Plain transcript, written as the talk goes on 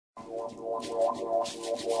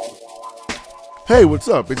Hey, what's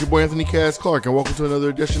up? It's your boy Anthony Cass Clark, and welcome to another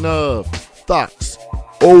edition of Thoughts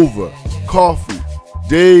Over Coffee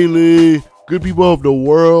Daily. Good people of the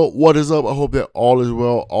world, what is up? I hope that all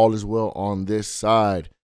is well on this side.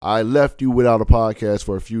 I left you without a podcast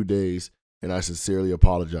for a few days, and I sincerely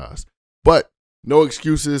apologize. But no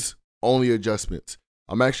excuses, only adjustments.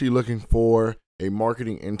 I'm actually looking for a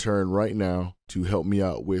marketing intern right now to help me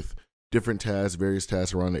out with different tasks, various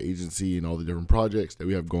tasks around the agency and all the different projects that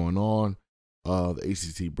we have going on. The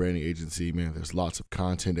ACC branding agency, man, there's lots of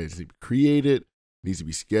content that needs to be created, needs to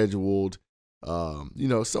be scheduled.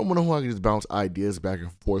 Someone who I can just bounce ideas back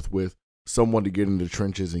and forth with, someone to get in the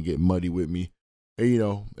trenches and get muddy with me.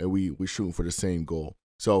 And, we're shooting for the same goal.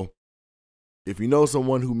 So if you know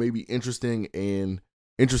someone who may be interested in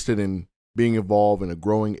being involved in a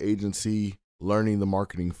growing agency, learning the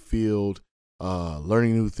marketing field,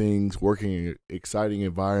 learning new things, working in an exciting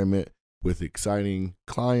environment with exciting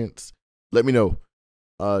clients, let me know.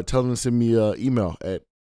 Tell them to send me an email at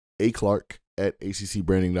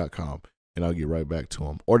aclark@accbranding.com, and I'll get right back to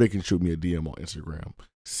them. Or they can shoot me a DM on Instagram,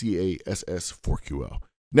 CASS4QL.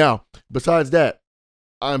 Now, besides that,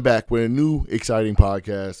 I'm back with a new exciting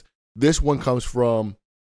podcast. This one comes from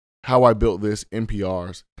How I Built This,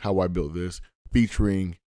 NPR's How I Built This,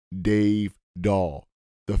 featuring Dave Dahl,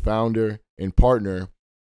 the founder and partner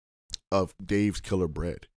of Dave's Killer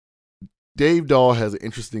Bread. Dave Dahl has an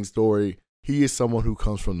interesting story. He is someone who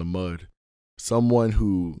comes from the mud, someone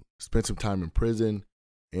who spent some time in prison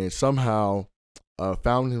and somehow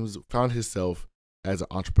found himself as an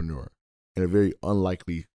entrepreneur in a very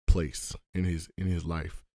unlikely place in his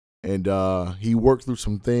life. And he worked through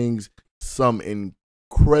some things, some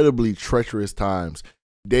incredibly treacherous times.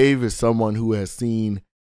 Dave is someone who has seen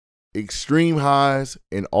extreme highs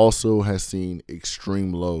and also has seen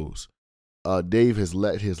extreme lows. Dave has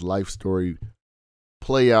let his life story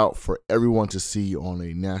play out for everyone to see on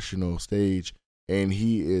a national stage, and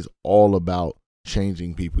he is all about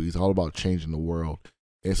changing people. He's all about changing the world.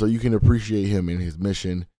 And so you can appreciate him in his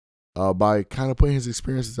mission by kind of putting his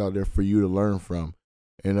experiences out there for you to learn from.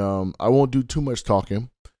 And I won't do too much talking,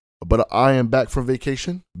 but I am back from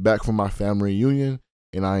vacation, back from my family reunion,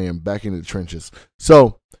 and I am back in the trenches.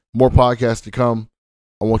 So more podcasts to come.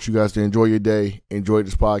 I want you guys to enjoy your day, enjoy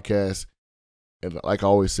this podcast. And like I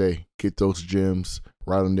always say, get those gems,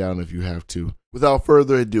 write them down if you have to. Without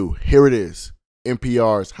further ado, here it is.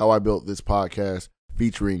 NPR's How I Built This podcast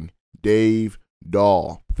featuring Dave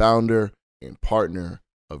Dahl, founder and partner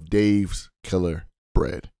of Dave's Killer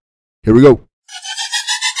Bread. Here we go.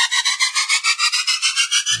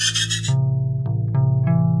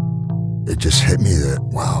 It just hit me that,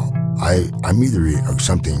 wow, I'm either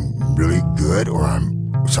something really good or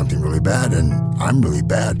I'm something really bad, and I'm really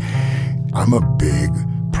bad. I'm a big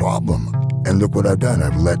problem. And look what I've done.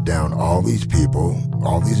 I've let down all these people,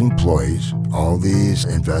 all these employees, all these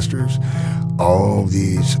investors, all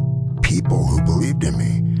these people who believed in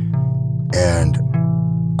me. And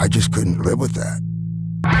I just couldn't live with that.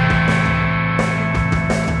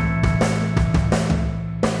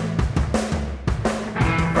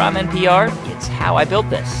 From NPR, it's How I Built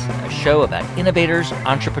This, a show about innovators,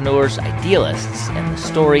 entrepreneurs, idealists, and the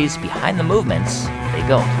stories behind the movements they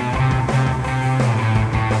built.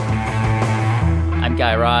 I'm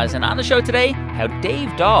Guy Raz, and on the show today, how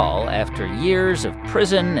Dave Dahl, after years of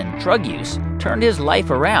prison and drug use, turned his life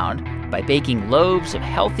around by baking loaves of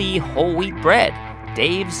healthy whole wheat bread,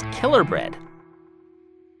 Dave's Killer Bread.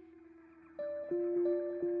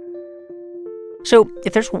 So,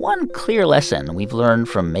 if there's one clear lesson we've learned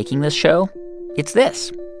from making this show, it's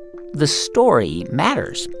this. The story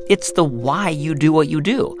matters. It's the why you do what you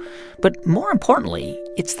do. But more importantly,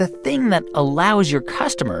 it's the thing that allows your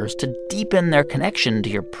customers to deepen their connection to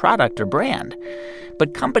your product or brand.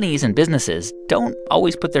 But companies and businesses don't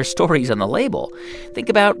always put their stories on the label. Think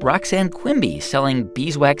about Roxanne Quimby selling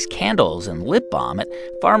beeswax candles and lip balm at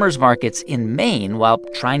farmers markets in Maine while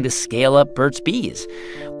trying to scale up Burt's Bees.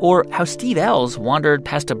 Or how Steve Ells wandered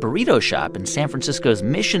past a burrito shop in San Francisco's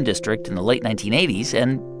Mission District in the late 1980s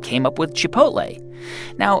and came up with Chipotle.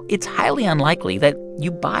 Now, it's highly unlikely that you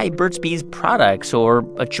buy Burt's Bees products or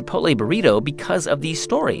a Chipotle burrito because of these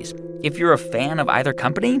stories. If you're a fan of either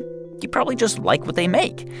company, you probably just like what they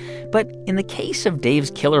make. But in the case of Dave's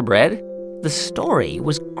Killer Bread, the story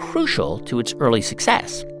was crucial to its early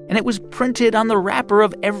success, and it was printed on the wrapper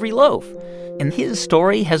of every loaf. And his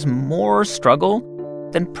story has more struggle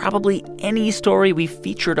than probably any story we've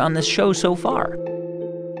featured on this show so far.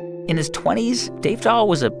 In his 20s, Dave Dahl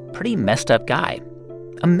was a pretty messed up guy.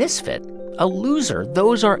 A misfit, a loser.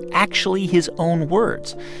 Those are actually his own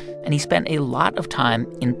words. and he spent a lot of time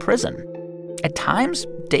in prison. At times,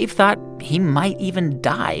 Dave thought he might even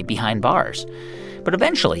die behind bars. But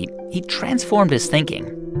eventually, he transformed his thinking.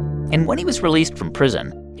 And when he was released from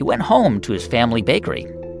prison, he went home to his family bakery.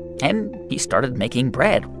 And he started making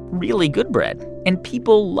bread, really good bread. And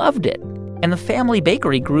people loved it. And the family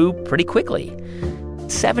bakery grew pretty quickly.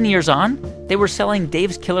 7 years on, they were selling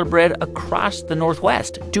Dave's Killer Bread across the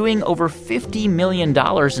Northwest, doing over $50 million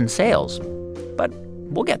in sales. But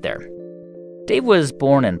we'll get there. Dave was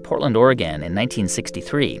born in Portland, Oregon in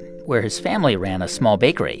 1963, where his family ran a small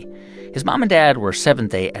bakery. His mom and dad were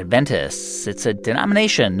Seventh-day Adventists. It's a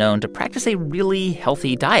denomination known to practice a really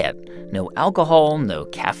healthy diet. No alcohol, no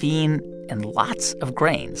caffeine, and lots of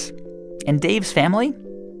grains. And Dave's family?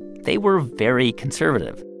 They were very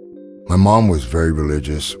conservative. My mom was very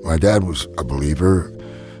religious. My dad was a believer.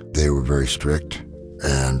 They were very strict,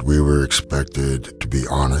 and we were expected to be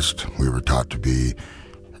honest. We were taught to be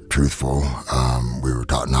truthful. We were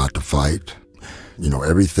taught not to fight. You know,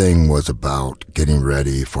 everything was about getting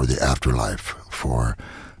ready for the afterlife, for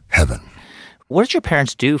heaven. What did your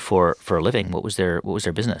parents do for a living? What was their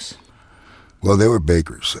business? Well, they were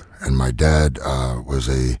bakers, and my dad was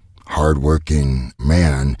a hardworking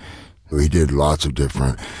man. He did lots of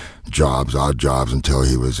different jobs, odd jobs, until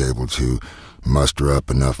he was able to muster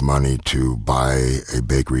up enough money to buy a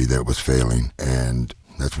bakery that was failing, and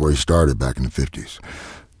that's where he started back in the 50s.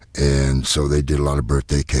 And so they did a lot of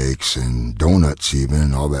birthday cakes and donuts even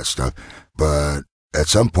and all that stuff. But at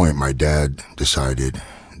some point, my dad decided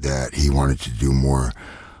that he wanted to do more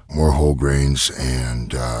whole grains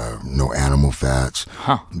and no animal fats.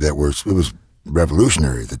 It was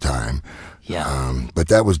revolutionary at the time. Yeah. But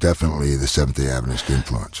that was definitely the Seventh-day Adventist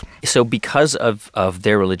influence. So because of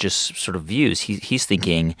their religious sort of views, he's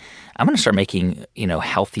thinking, I'm going to start making,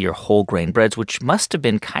 healthier whole grain breads, which must have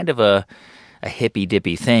been kind of a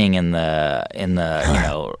hippy-dippy thing in the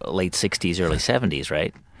late 60s, early 70s,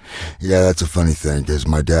 right? Yeah, that's a funny thing, because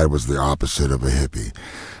my dad was the opposite of a hippie.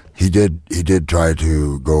 He did try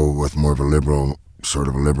to go with more of a liberal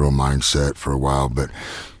mindset for a while, but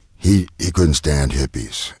he couldn't stand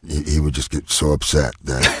hippies. He would just get so upset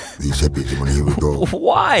that these hippies, when he would go...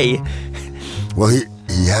 Why? Well,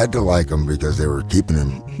 he had to like them because they were keeping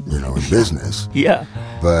him, in business. Yeah.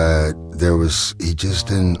 But he just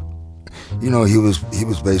didn't... he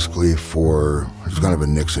was basically he was kind of a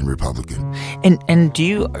Nixon Republican. And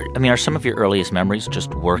are some of your earliest memories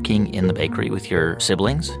just working in the bakery with your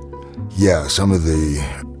siblings? Yeah, some of the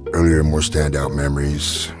earlier, more standout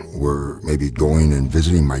memories were maybe going and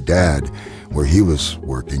visiting my dad where he was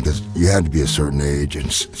working, because you had to be a certain age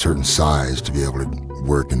and certain size to be able to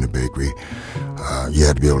work in the bakery. You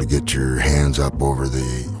had to be able to get your hands up over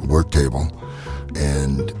the work table.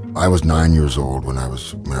 And I was 9 years old when I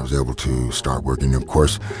was able to start working. Of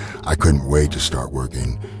course, I couldn't wait to start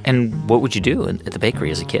working. And what would you do at the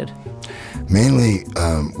bakery as a kid? Mainly,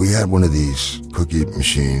 we had one of these cookie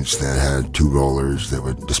machines that had two rollers that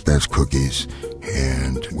would dispense cookies,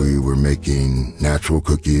 and we were making natural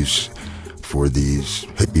cookies for these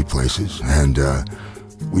hippie places. And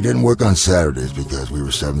we didn't work on Saturdays because we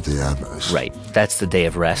were Seventh-day Adventists. Right. That's the day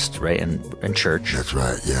of rest, right, in church. That's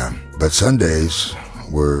right, yeah. But Sundays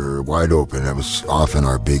were wide open. That was often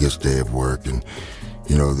our biggest day of work. And,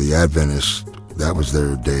 the Adventists, that was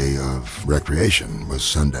their day of recreation, was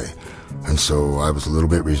Sunday. And so I was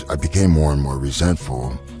I became more and more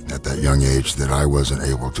resentful at that young age that I wasn't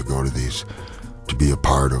able to go to these, to be a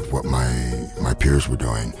part of what my peers were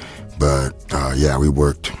doing. But,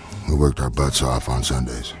 we worked our butts off on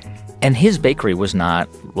Sundays. And his bakery was not,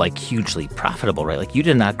 hugely profitable, right? You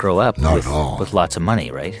did not grow up not at all with lots of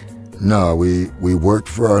money, right? No, we worked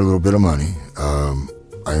for our little bit of money.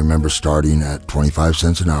 I remember starting at 25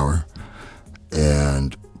 cents an hour,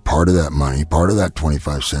 and part of that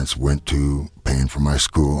 25 cents went to paying for my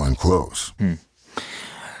school and clothes.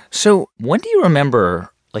 So when do you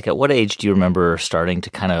remember, at what age do you remember starting to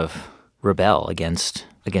kind of rebel against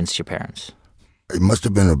your parents? It must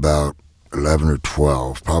have been about 11 or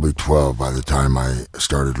 12, probably 12 by the time I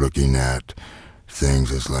started looking at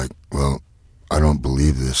things as I don't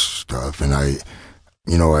believe this stuff. And I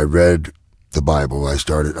read the Bible. I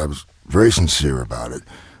was very sincere about it.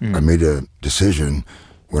 I made a decision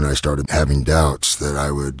when I started having doubts that I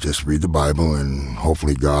would just read the Bible and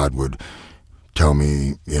hopefully God would tell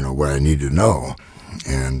me, what I needed to know.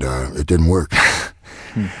 And it didn't work.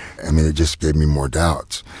 It just gave me more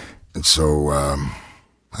doubts. And so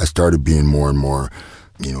I started being more and more,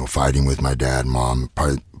 fighting with my dad and mom,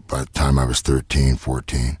 probably by the time I was 13,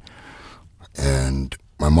 14. And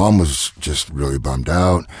my mom was just really bummed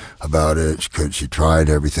out about it. She tried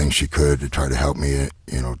everything she could to try to help me,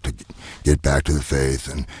 to get back to the faith.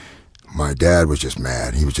 And my dad was just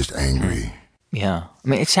mad. He was just angry. Yeah. I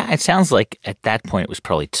mean, it sounds like at that point it was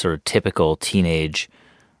probably sort of typical teenage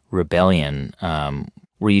rebellion.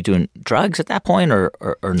 Were you doing drugs at that point or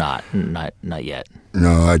not? Not yet?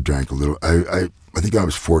 No, I drank a little. I think I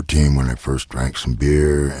was 14 when I first drank some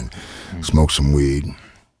beer and smoked some weed.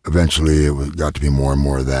 Eventually, it got to be more and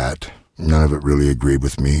more of that. None of it really agreed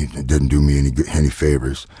with me. It didn't do me any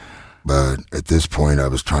favors. But at this point, I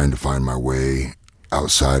was trying to find my way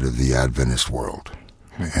outside of the Adventist world.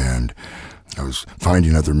 And I was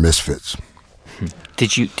finding other misfits.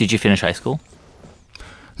 Did you finish high school?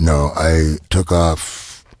 No, I took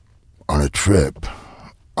off on a trip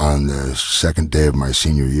on the second day of my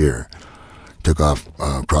senior year. Took off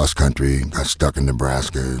cross country, got stuck in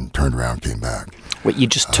Nebraska, and turned around, came back. Wait, you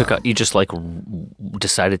just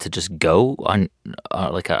decided to just go on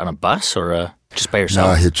on a bus or just by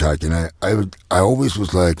yourself? No, hitchhiking. I always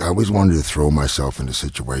was I always wanted to throw myself into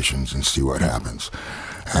situations and see what happens.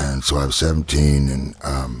 And so I was 17, and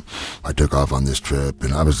I took off on this trip,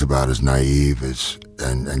 and I was about as naive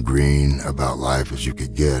and green about life as you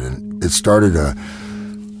could get. And it started a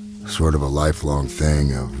sort of a lifelong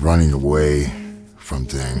thing of running away from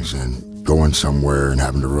things and going somewhere and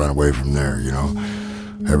having to run away from there,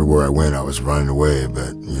 Everywhere I went, I was running away,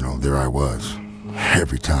 but, there I was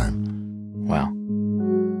every time. Wow.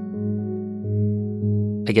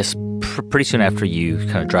 I guess pretty soon after you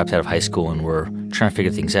kind of dropped out of high school and were trying to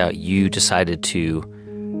figure things out, you decided to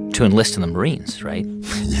enlist in the Marines, right?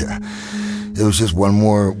 Yeah. It was just one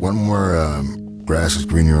more grass is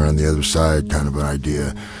greener on the other side kind of an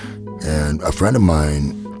idea. And a friend of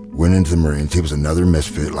mine went into the Marines. He was another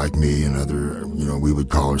misfit like me, another, we would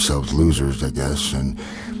call ourselves losers, I guess. And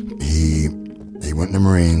he went in the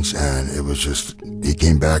Marines, and it was just, he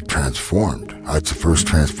came back transformed. It's the first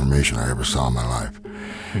transformation I ever saw in my life.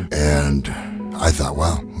 And I thought,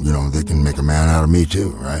 wow, they can make a man out of me too,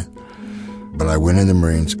 right? But I went in the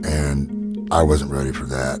Marines, and I wasn't ready for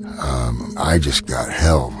that. I just got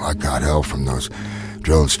hell. I got hell from those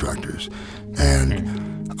drill instructors. And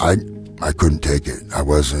I couldn't take it. I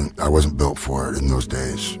wasn't built for it in those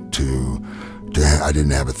days. I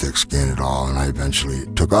didn't have a thick skin at all, and I eventually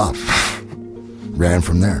took off, ran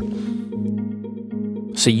from there.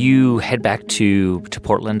 So you head back to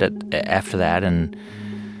Portland after that, and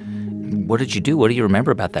what did you do? What do you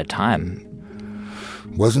remember about that time?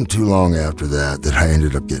 Wasn't too long after that I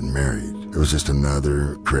ended up getting married. It was just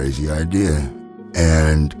another crazy idea,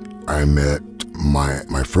 and I met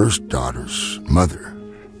my first daughter's mother.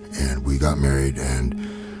 And we got married, and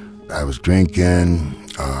I was drinking,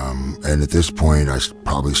 and at this point I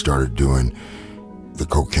probably started doing the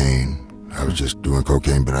cocaine. I was just doing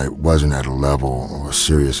cocaine, but I wasn't at a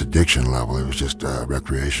serious addiction level. It was just a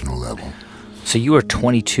recreational level. So you were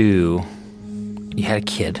 22, you had a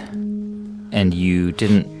kid, and you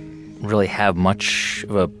didn't really have much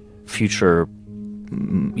of a future,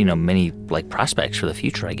 many prospects for the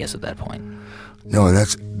future, I guess, at that point. No,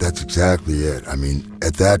 that's exactly it. I mean,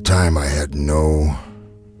 at that time, I had no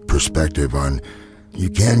perspective on you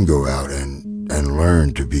can go out and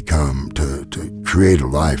learn to create a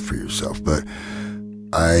life for yourself. But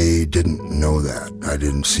I didn't know that. I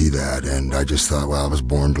didn't see that. And I just thought, well, I was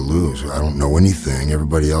born to lose. I don't know anything.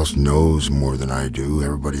 Everybody else knows more than I do.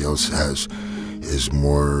 Everybody else is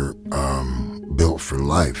more built for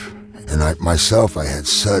life. And I had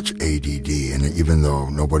such ADD, and even though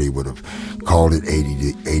nobody would have called it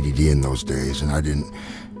ADD in those days, and I didn't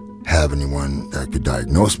have anyone that could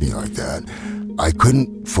diagnose me like that, I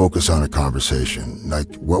couldn't focus on a conversation.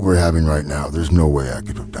 Like what we're having right now, there's no way I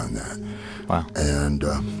could have done that. Wow. And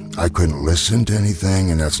I couldn't listen to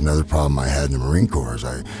anything, and that's another problem I had in the Marine Corps is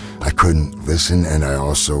I couldn't listen, and I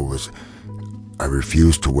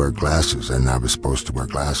refused to wear glasses, and I was supposed to wear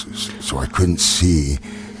glasses, so I couldn't see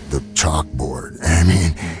the chalkboard. I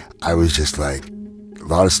mean, I was just like, a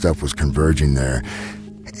lot of stuff was converging there,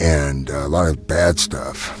 and a lot of bad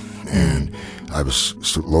stuff. And I was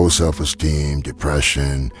low self-esteem,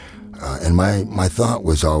 depression, and my thought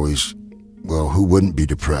was always, well, who wouldn't be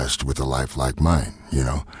depressed with a life like mine,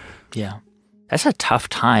 Yeah. That's a tough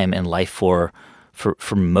time in life for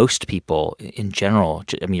most people in general.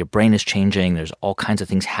 I mean, your brain is changing. There's all kinds of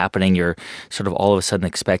things happening. You're sort of all of a sudden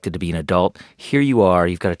expected to be an adult. Here you are.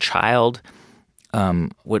 You've got a child,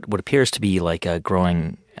 what appears to be like a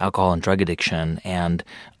growing alcohol and drug addiction and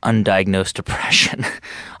undiagnosed depression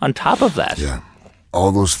on top of that. Yeah,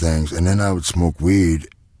 all those things. And then I would smoke weed,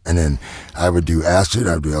 and then I would do acid,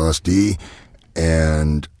 I would do LSD,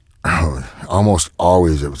 and almost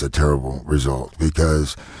always it was a terrible result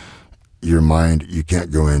because your mind, you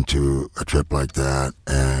can't go into a trip like that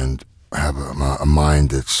and have a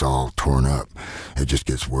mind that's all torn up. It just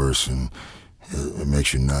gets worse and it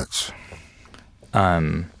makes you nuts.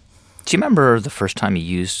 Do you remember the first time you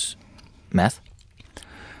used meth?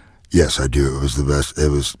 Yes, I do. It was the best. It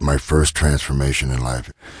was my first transformation in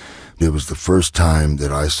life. It was the first time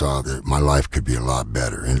that I saw that my life could be a lot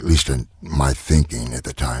better, at least in my thinking at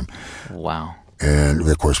the time. Wow. And,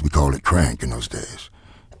 of course, we called it crank in those days.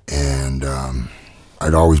 And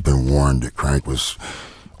I'd always been warned that crank was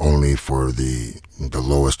only for the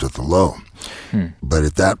lowest of the low. But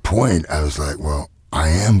at that point, I was like, well, I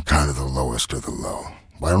am kind of the lowest of the low.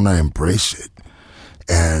 Why don't I embrace it?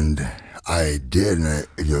 And I did. And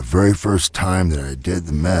the very first time that I did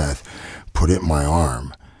the meth, put it in my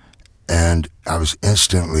arm, and I was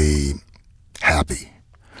instantly happy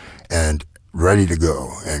and ready to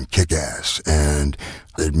go and kick ass. And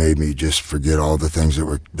it made me just forget all the things that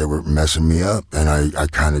were messing me up. And I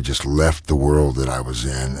kind of just left the world that I was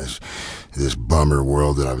in, this bummer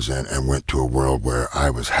world that I was in, and went to a world where I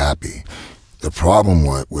was happy. The problem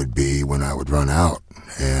would be when I would run out,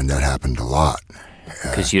 and that happened a lot.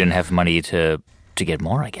 Because you didn't have money to get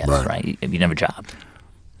more, I guess, right? You didn't have a job.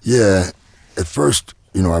 Yeah. At first,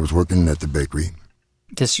 I was working at the bakery.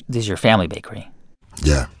 This is your family bakery?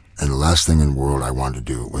 Yeah. And the last thing in the world I wanted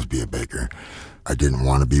to do was be a baker. I didn't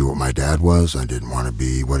want to be what my dad was. I didn't want to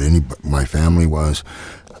be what my family was.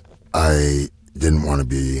 I didn't want to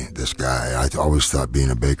be this guy. I always thought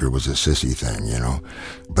being a baker was a sissy thing,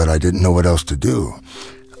 But I didn't know what else to do.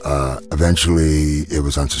 Eventually, it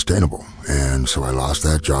was unsustainable. And so I lost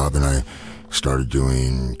that job, and I started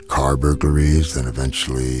doing car burglaries, then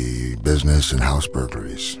eventually business and house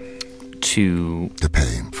burglaries. To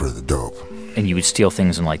pay for the dope. And you would steal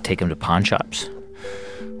things and take them to pawn shops?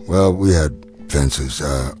 Well, we had fences.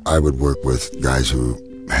 I would work with guys who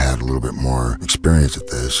had a little bit more experience at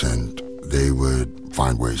this, and they would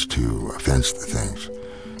find ways to fence the things.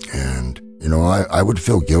 And, I would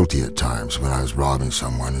feel guilty at times when I was robbing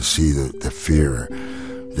someone and see the fear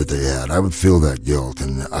that they had. I would feel that guilt,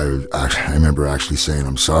 and I remember actually saying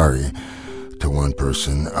I'm sorry to one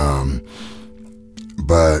person,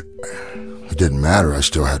 but it didn't matter. I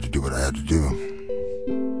still had to do what I had to do.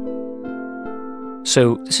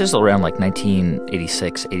 So this is around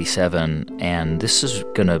 1986, 87, and this is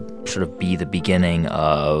going to sort of be the beginning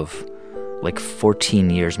of 14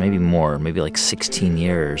 years, maybe more, maybe 16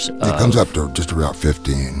 years. It comes up to just about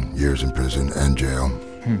 15 years in prison and jail.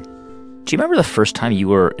 Do you remember the first time you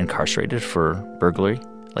were incarcerated for burglary?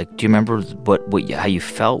 Do you remember how you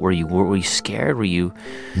felt? Were you scared? Were you?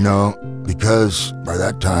 No, because by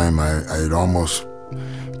that time I had almost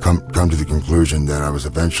come to the conclusion that I was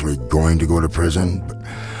eventually going to go to prison,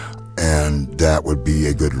 and that would be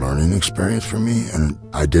a good learning experience for me. And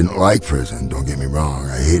I didn't like prison, don't get me wrong,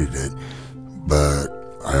 I hated it, but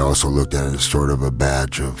I also looked at it as sort of a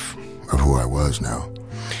badge of who I was now.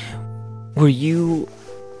 Were you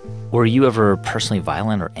ever personally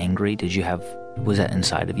violent or angry? Was that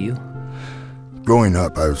inside of you? Growing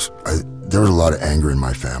up, there was a lot of anger in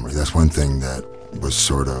my family. That's one thing that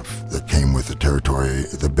came with the territory.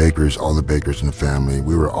 The bakers, all the bakers in the family,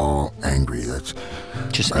 we were all angry.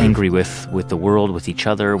 Just angry with the world, with each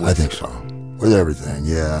other? I think so. With everything,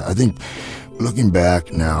 yeah. I think, looking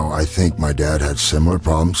back now, I think my dad had similar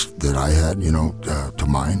problems that I had, to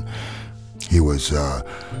mine. He was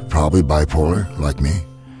probably bipolar, like me.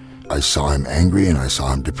 I saw him angry and I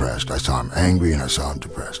saw him depressed. I saw him angry and I saw him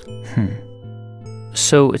depressed.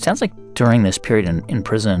 So it sounds like during this period in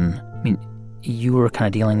prison, you were kind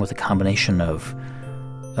of dealing with a combination of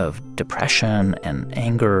depression and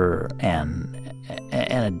anger and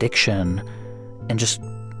addiction and just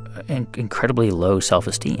incredibly low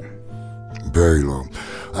self-esteem. Very low.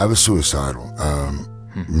 I was suicidal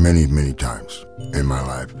many, many times in my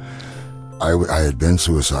life. I had been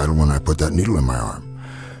suicidal when I put that needle in my arm.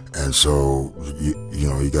 And so,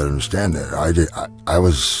 you got to understand that. I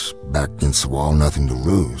was back against the wall, nothing to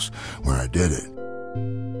lose when I did it.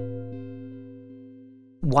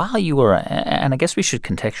 While you were, and I guess we should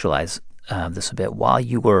contextualize this a bit, while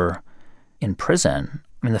you were in prison,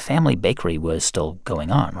 the family bakery was still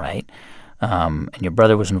going on, right? And your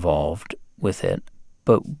brother was involved with it.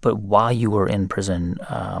 But while you were in prison,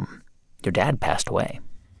 your dad passed away.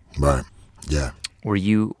 Right, yeah. Were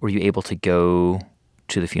you able to go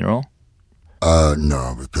to the funeral?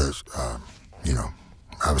 No, because,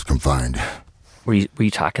 I was confined. Were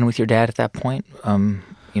you talking with your dad at that point,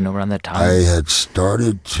 around that time? I had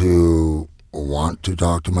started to want to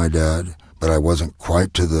talk to my dad, but I wasn't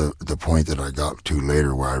quite to the point that I got to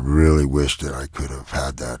later where I really wished that I could have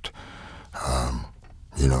had that,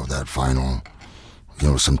 that final,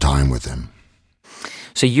 some time with him.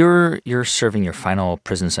 So you're serving your final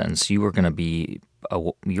prison sentence. You were going to be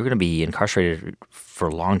incarcerated for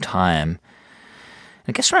a long time.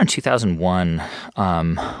 I guess around 2001,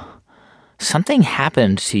 something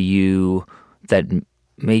happened to you that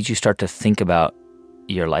made you start to think about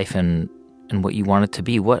your life and what you want it to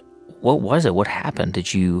be. What was it? What happened?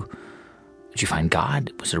 Did you find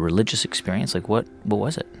God? Was it a religious experience? Like what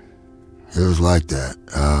was it? It was like that.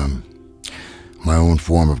 My own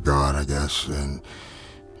form of God, I guess. And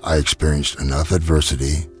I experienced enough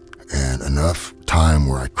adversity and enough time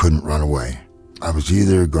where I couldn't run away. I was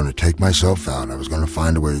either going to take myself out, I was going to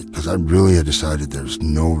find a way, because I really had decided there's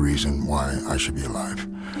no reason why I should be alive.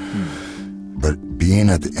 But being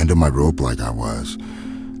at the end of my rope like I was,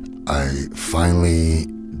 I finally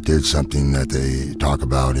did something that they talk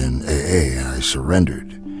about in AA, and I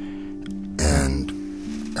surrendered. And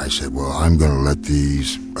I said, well, I'm going to let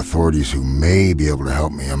these authorities who may be able to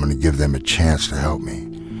help me, I'm going to give them a chance to help me.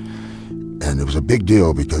 And it was a big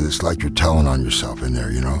deal because it's like you're telling on yourself in there,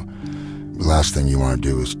 The last thing you want to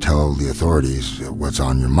do is tell the authorities what's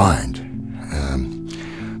on your mind.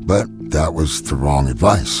 But that was the wrong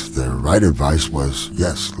advice. The right advice was,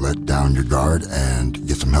 yes, let down your guard and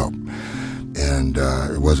get some help. And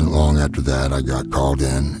it wasn't long after that I got called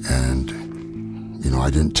in, and I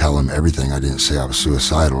didn't tell him everything. I didn't say I was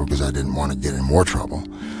suicidal because I didn't want to get in more trouble.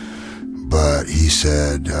 But he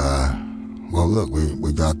said, well, look,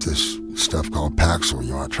 we got this stuff called Paxil.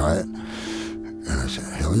 You want to try it? And I said,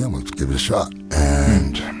 hell yeah, let's give it a shot.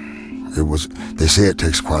 And they say it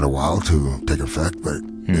takes quite a while to take effect, but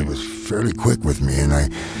it was fairly quick with me.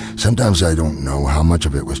 And sometimes I don't know how much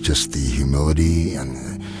of it was just the humility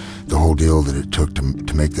and the whole deal that it took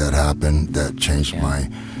to make that happen that changed my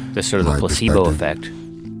the sort of the placebo effect.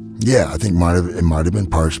 Yeah, I think it might have been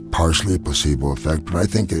partially a placebo effect, but I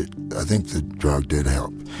think the drug did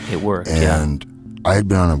help. It worked, and I had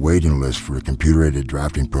been on a waiting list for a computer-aided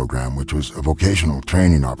drafting program, which was a vocational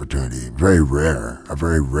training opportunity, a very rare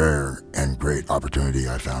and great opportunity,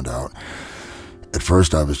 I found out. At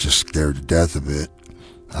first, I was just scared to death of it.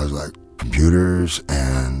 I was like, computers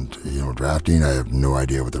and, drafting, I have no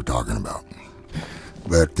idea what they're talking about.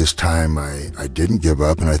 But this time, I didn't give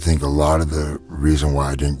up, and I think a lot of the reason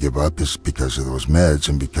why I didn't give up is because of those meds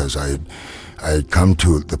and because I had come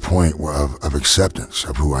to the point of acceptance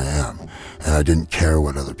of who I am, and I didn't care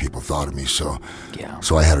what other people thought of me. So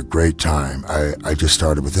I had a great time. I just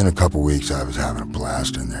started, within a couple weeks, I was having a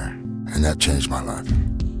blast in there, and that changed my life.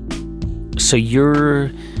 So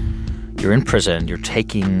you're in prison, you're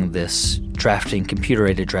taking this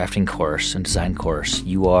computer-aided drafting course and design course.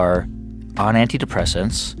 You are on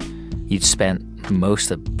antidepressants. You'd spent most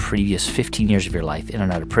of the previous 15 years of your life in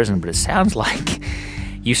and out of prison, but it sounds like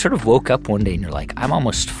you sort of woke up one day and you're like, I'm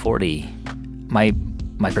almost 40. My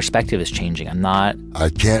perspective is changing. I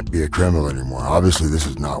can't be a criminal anymore. Obviously, this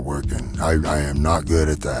is not working. I am not good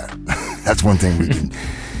at that. That's one thing we can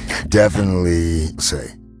definitely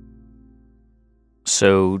say.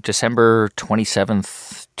 So December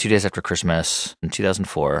 27th, 2 days after Christmas in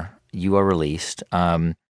 2004, you are released.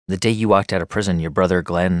 The day you walked out of prison, your brother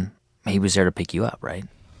Glenn, he was there to pick you up, right?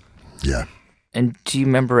 Yeah. And do you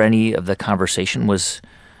remember any of the conversation? He's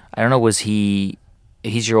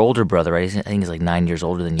your older brother, right? I think he's like 9 years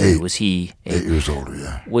older than you. Was he 8 years older,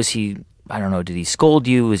 yeah. Was he, I don't know, did he scold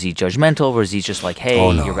you? Was he judgmental? Or was he just like,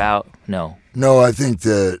 hey, no. You're out? No. No, I think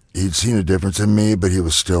that he'd seen a difference in me, but he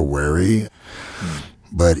was still wary.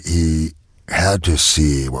 But he had to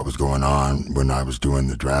see what was going on when I was doing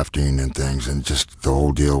the drafting and things, and just the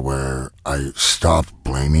whole deal where I stopped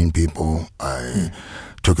blaming people. I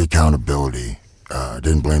took accountability.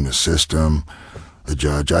 Didn't blame the system, the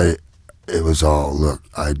judge. It was all, look,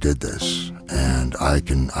 I did this, and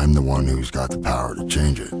I'm the one who's got the power to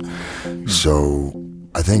change it. So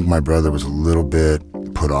I think my brother was a little bit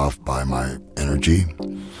put off by my energy.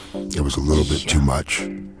 It was a little bit too much.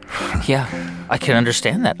 Yeah, I can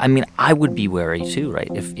understand that. I mean, I would be wary too,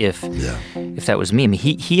 right? If that was me. I mean,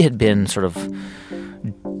 he had been sort of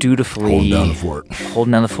dutifully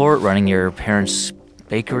holding down the fort, running your parents'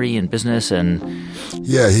 bakery and business, and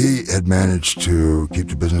he had managed to keep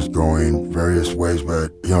the business going various ways, but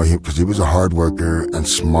because he was a hard worker and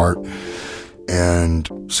smart, and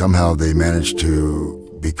somehow they managed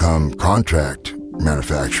to become contract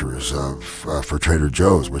manufacturers for Trader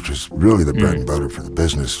Joe's, which was really the bread and butter for the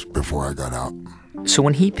business before I got out. So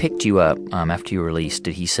when he picked you up after you were released,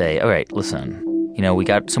 did he say, all right, listen, we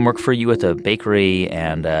got some work for you at the bakery,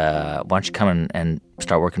 and why don't you come and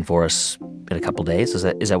start working for us in a couple days? Is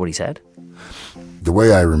that what he said? The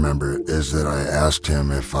way I remember it is that I asked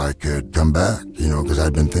him if I could come back, because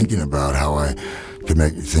I'd been thinking about how I could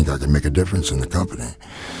think I could make a difference in the company.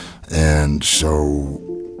 And so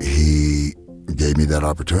he gave me that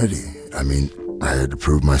opportunity. I mean, I had to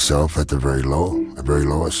prove myself at the very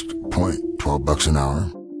lowest point, $12 an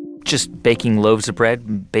hour. Just baking loaves of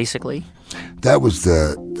bread, basically? That was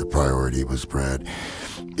the priority, was bread.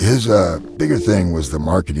 His bigger thing was the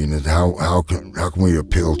marketing and how can we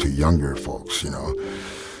appeal to younger folks,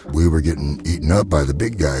 We were getting eaten up by the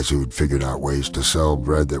big guys who had figured out ways to sell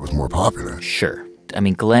bread that was more popular. Sure. I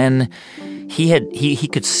mean, Glenn, he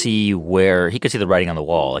could see the writing on the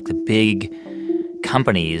wall. Like, the big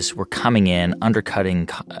companies were coming in, undercutting.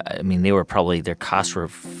 I mean, their costs were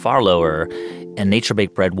far lower, and Nature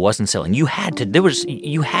Baked Bread wasn't selling. You had to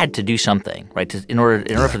do something, right? In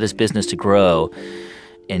order for this business to grow.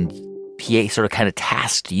 And he sort of kind of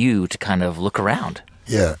tasked you to kind of look around,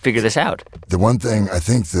 figure this out. The one thing, I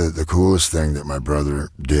think the coolest thing that my brother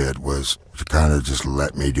did was to kind of just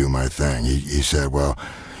let me do my thing. He said, well,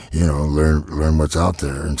 learn what's out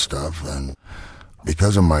there and stuff. And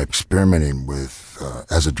because of my experimenting with,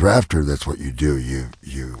 as a drafter, that's what you do.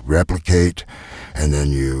 You replicate and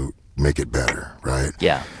then you make it better, right?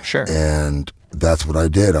 Yeah, sure. And that's what I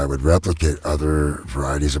did. I would replicate other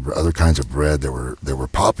varieties of other kinds of bread that were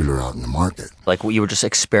popular out in the market. Like, you were just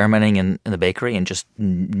experimenting in the bakery and just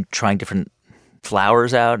trying different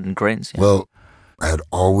flours out and grains? Yeah. Well, I had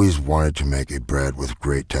always wanted to make a bread with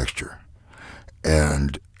great texture.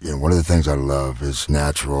 And one of the things I love is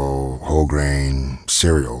natural whole grain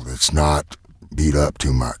cereal that's not beat up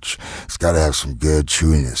too much. It's got to have some good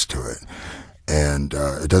chewiness to it. And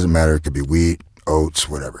it doesn't matter. It could be wheat, oats,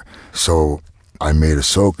 whatever. So I made a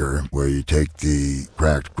soaker where you take the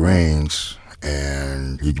cracked grains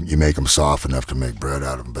and you make them soft enough to make bread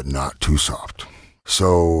out of them, but not too soft.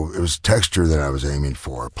 So it was texture that I was aiming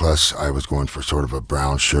for. Plus, I was going for sort of a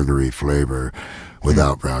brown sugary flavor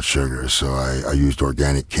without brown sugar. So I used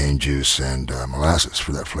organic cane juice and molasses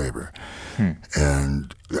for that flavor.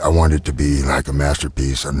 And I wanted it to be like a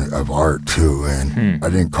masterpiece of art, too. And I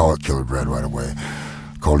didn't call it Killer Bread right away.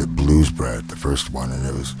 I called it Blues Bread, the first one.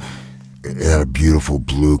 And it had a beautiful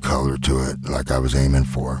blue color to it, like I was aiming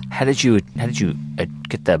for. How did you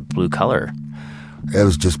get that blue color? It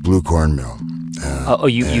was just blue cornmeal.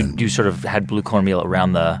 You sort of had blue cornmeal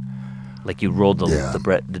around you rolled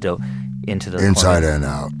the dough into the inside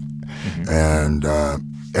cornmeal. And out. And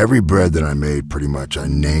every bread that I made, pretty much, I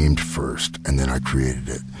named first, and then I created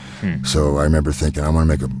it. So I remember thinking, I want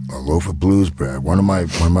to make a loaf of blues bread. One of my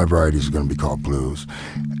varieties is going to be called Blues,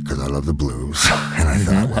 because I love the blues. And I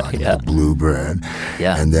thought, well, I can make blue bread.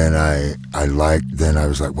 Yeah. And then I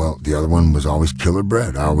was like, well, the other one was always Killer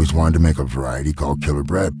Bread. I always wanted to make a variety called Killer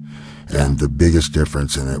Bread. And the biggest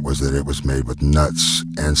difference in it was that it was made with nuts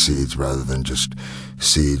and seeds rather than just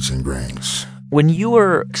seeds and grains. When you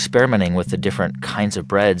were experimenting with the different kinds of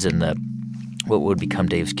breads and what would become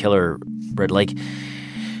Dave's Killer Bread,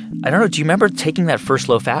 I don't know, do you remember taking that first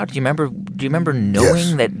loaf out? Do you remember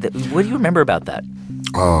knowing that? What do you remember about that?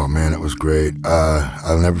 Oh man, it was great.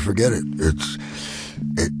 I'll never forget it.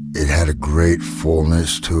 It had a great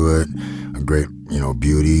fullness to it, a great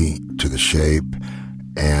beauty to the shape,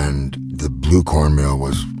 and the blue cornmeal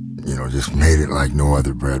was just made it like no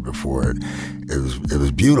other bread before it. It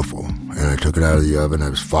was beautiful, and I took it out of the oven. It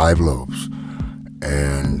was 5 loaves,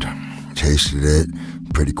 and tasted it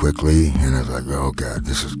pretty quickly, and I was like, oh God,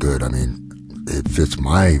 this is good. I mean, it fits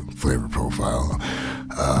my flavor profile,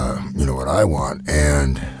 what I want.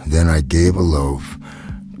 And then I gave a loaf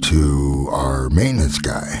to our maintenance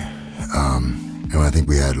guy. I think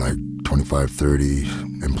we had 25, 30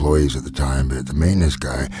 employees at the time, but the maintenance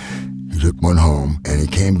guy, he took one home, and he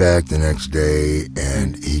came back the next day,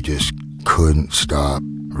 and he just couldn't stop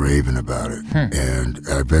raving about it. And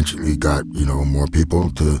I eventually got more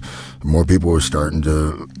people were starting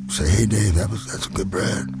to say, hey Dave, that's a good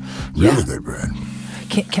bread, really good bread.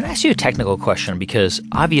 Can I ask you a technical question? Because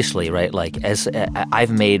obviously, right, as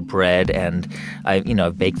I've made bread and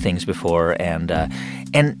I've baked things before, and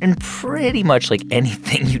pretty much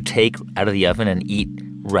anything you take out of the oven and eat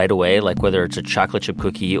right away, whether it's a chocolate chip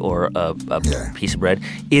cookie or a piece of bread,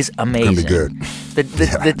 is amazing. It's gonna be good.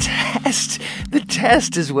 The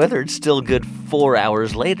test is whether it's still good 4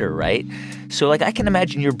 hours later, right? So I can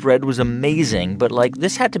imagine your bread was amazing, but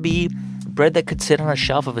this had to be bread that could sit on a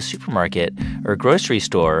shelf of a supermarket or a grocery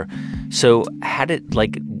store. So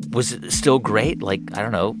was it still great? I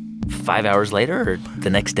don't know, 5 hours later or the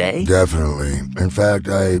next day? Definitely. In fact,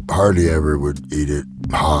 I hardly ever would eat it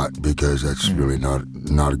hot because that's really not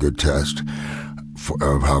a good test.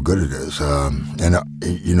 of how good it is.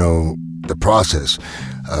 The process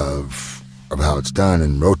of how it's done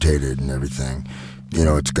and rotated and everything.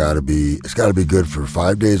 It's got to be good for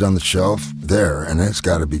 5 days on the shelf there, and then it's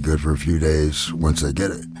got to be good for a few days once they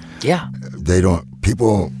get it. Yeah.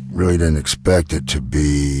 People really didn't expect it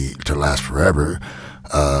to last forever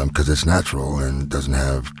because it's natural and doesn't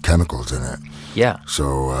have chemicals in it. Yeah.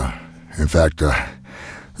 So, in fact,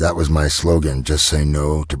 that was my slogan: just say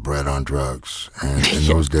no to bread on drugs. And in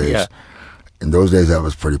those days, that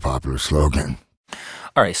was a pretty popular slogan.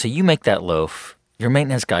 All right, so you make that loaf. Your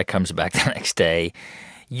maintenance guy comes back the next day.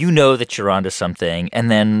 You know that you're onto something.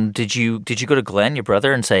 And then did you go to Glenn, your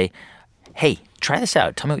brother, and say, hey, try this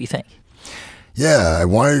out. Tell me what you think. Yeah, I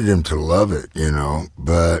wanted him to love it,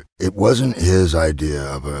 but it wasn't his idea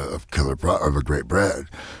of a great bread.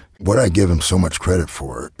 What I give him so much credit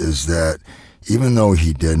for is that even though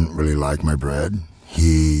he didn't really like my bread,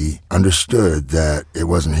 he understood that it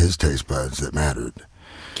wasn't his taste buds that mattered.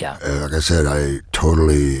 Yeah. Like I said, I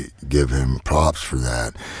totally give him props for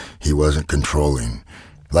that. He wasn't controlling.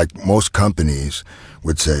 Like most companies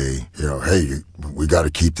would say, hey, we got to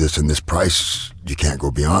keep this in this price. You can't go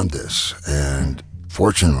beyond this. And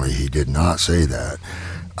fortunately, he did not say that.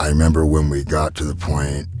 I remember when we got to the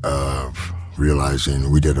point of realizing,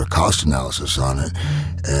 we did a cost analysis on it,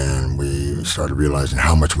 and we started realizing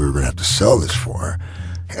how much we were going to have to sell this for.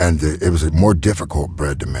 And it was a more difficult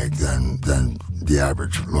bread to make than the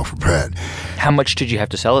average loaf of bread. How much did you have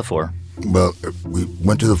to sell it for? Well, we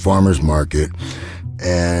went to the farmer's market,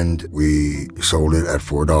 and we sold it at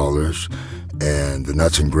 $4, and the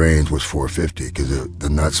nuts and grains was $4.50 because the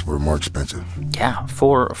nuts were more expensive. Yeah,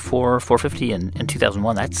 $4.50 in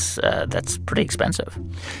 2001. That's pretty expensive.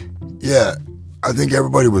 Yeah, I think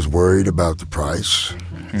everybody was worried about the price,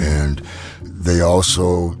 and they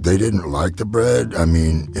didn't like the bread. I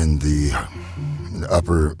mean, in the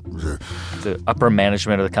upper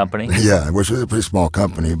management of the company. Yeah, which was a pretty small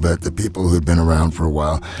company, but the people who had been around for a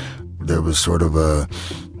while, there was sort of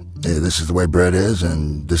hey, this is the way bread is,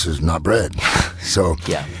 and this is not bread. So,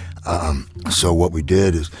 yeah. So what we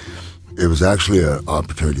did is, it was actually an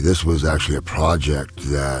opportunity. This was actually a project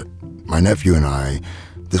that my nephew and I,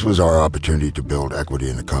 this was our opportunity to build equity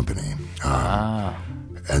in the company.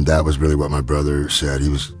 And that was really what my brother said.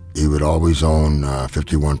 He would always own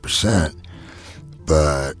 51%,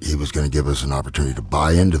 but he was going to give us an opportunity to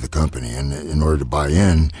buy into the company. And in order to buy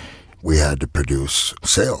in, we had to produce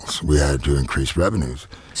sales. We had to increase revenues.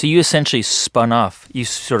 So you essentially spun off. You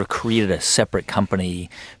sort of created a separate company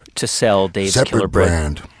to sell Dave's Killer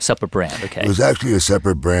Bread. Separate brand, okay. It was actually a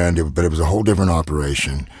separate brand, but it was a whole different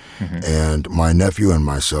operation. Mm-hmm. And my nephew and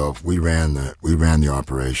myself, we ran the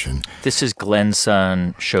operation. This is Glenn's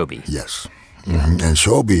son, Shobi. Yes. Mm-hmm. And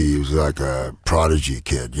Shobi was like a prodigy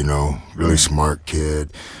kid, really smart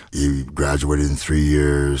kid. He graduated in 3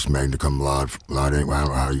 years, magna cum laude, I don't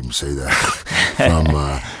know how you even say that, from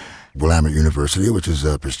Willamette University, which is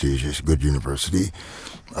a prestigious, good university,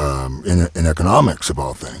 in economics of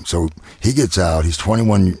all things. So he gets out. He's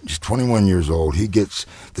 21 years old. He gets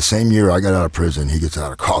the same year I got out of prison. He gets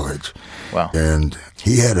out of college. Wow. And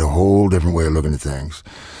he had a whole different way of looking at things.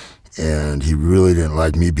 And he really didn't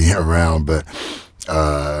like me being around, but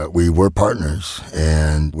we were partners,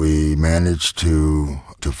 and we managed to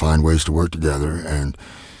find ways to work together. And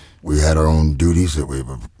we had our own duties that we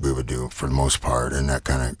would do for the most part, and that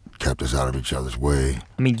kind of kept us out of each other's way.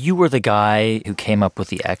 I mean, you were the guy who came up with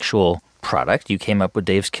the actual product. You came up with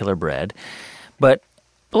Dave's Killer Bread. But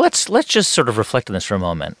let's just sort of reflect on this for a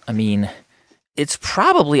moment. I mean, it's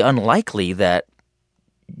probably unlikely that,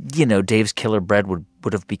 Dave's Killer Bread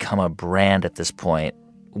would have become a brand at this point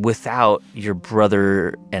without your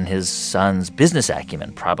brother and his son's business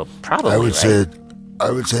acumen. Probably, I would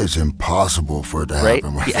say it's impossible for it to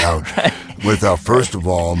happen without first of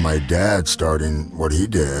all, my dad starting what he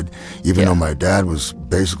did, even though my dad was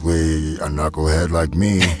basically a knucklehead like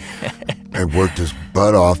me and worked his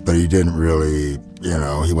butt off, but he didn't really,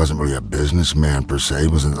 he wasn't really a businessman per se. He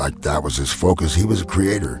wasn't like that was his focus. He was a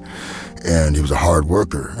creator, and he was a hard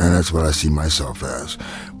worker, and that's what I see myself as.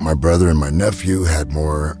 My brother and my nephew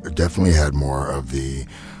definitely had more of the,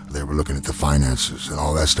 they were looking at the finances and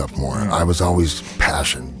all that stuff more. I was always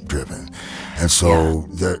passion-driven. And so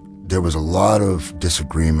there was a lot of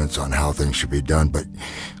disagreements on how things should be done. But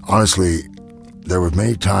honestly, there were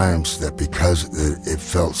many times that because it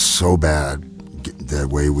felt so bad the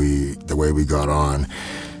way we got on,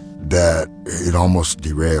 that it almost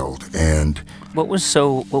derailed. And what was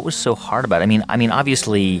so hard about it? I mean,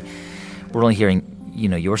 obviously, we're only hearing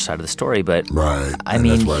your side of the story, but right. I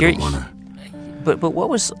mean, But what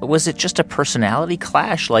was it just a personality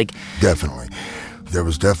clash? Like, definitely. there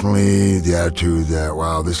was definitely the attitude that,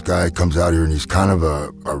 wow, this guy comes out here and he's kind of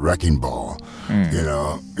a wrecking ball. You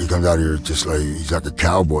know, he comes out here just like he's like a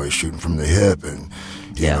cowboy shooting from the hip, and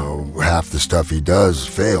you know, half the stuff he does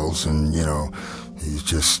fails, and you know, he's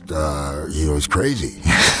just he's crazy.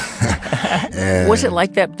 Was it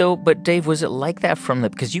like that though? But Dave, was it like that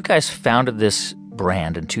because you guys founded this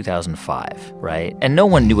brand in 2005, right? And no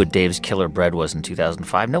one knew what Dave's Killer Bread was in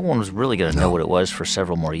 2005. No one was really going to know what it was for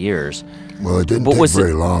several more years. Well, it didn't take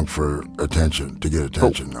very long for attention to get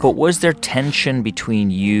attention. But was there tension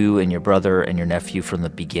between you and your brother and your nephew from the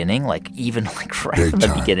beginning? Like even like right from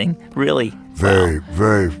the beginning? Really? Very,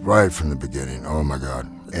 very right from the beginning. Oh my God.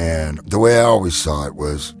 And the way I always saw it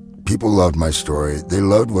was people loved my story. They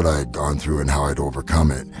loved what I had gone through and how I'd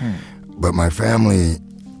overcome it. But my family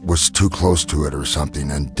was too close to it or something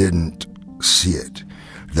and didn't see it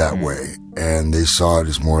that way. And they saw it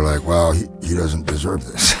as more like, wow, he doesn't deserve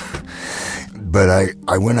this. But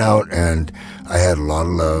I went out and I had a lot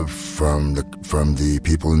of love from the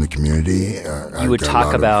people in the community. You would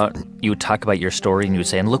talk about your story and you would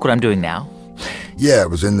say, and look what I'm doing now. Yeah, it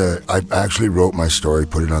was I actually wrote my story,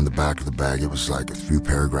 put it on the back of the bag. It was like a few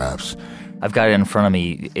paragraphs. I've got it in front of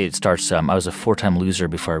me. It starts, I was a 4-time loser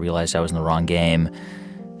before I realized I was in the wrong game.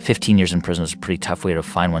 15 years in prison was a pretty tough way to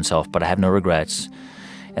find oneself, but I have no regrets.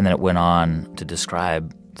 And then it went on to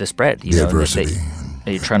describe this bread. The adversity.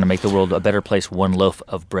 You're trying to make the world a better place, one loaf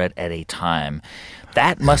of bread at a time.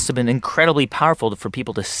 That must have been incredibly powerful for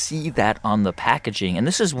people to see that on the packaging. And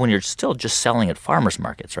this is when you're still just selling at farmers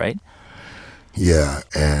markets, right? Yeah,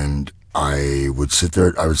 and I would sit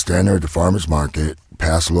there. I would stand there at the farmers market,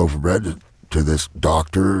 pass a loaf of bread to this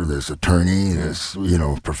doctor, this attorney, this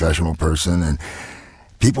professional person, and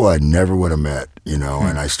people I never would have met, and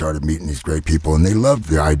I started meeting these great people, and they loved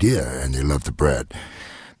the idea, and they loved the bread.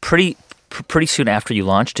 Pretty soon after you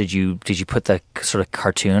launched, did you put the sort of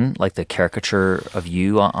cartoon, like the caricature of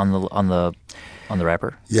you on the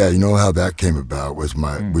wrapper? Yeah, you know how that came about was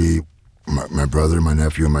my brother, my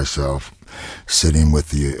nephew, and myself sitting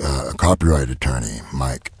with the copyright attorney,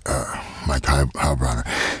 Mike Heilbronner.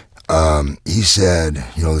 He said,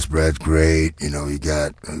 this bread's great. You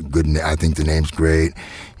got good. I think the name's great.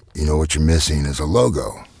 What you're missing is a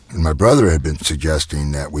logo. And my brother had been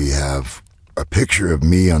suggesting that we have a picture of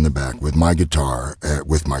me on the back with my guitar,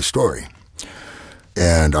 with my story.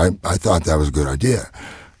 And I thought that was a good idea.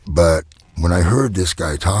 But when I heard this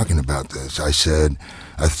guy talking about this, I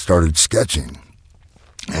started sketching.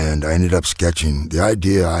 And I ended up sketching. The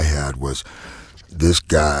idea I had was this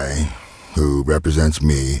guy who represents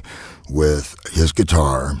me with his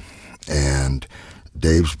guitar and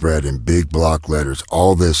Dave's Bread in big block letters.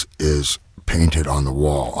 All this is painted on the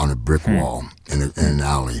wall, on a brick wall in an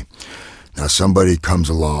alley. Now somebody comes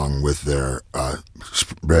along with their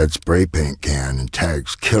red spray paint can and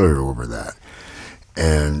tags Killer over that.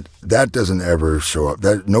 And that doesn't ever show up.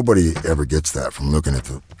 That nobody ever gets that from looking at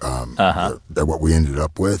what we ended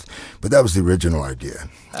up with. But that was the original idea.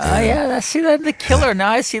 Yeah, I see that in the Killer.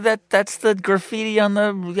 Now I see that that's the graffiti on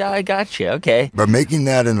the. Yeah, I got you. Okay. But making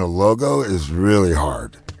that in a logo is really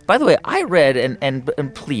hard. By the way, I read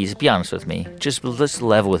and please be honest with me. Just let's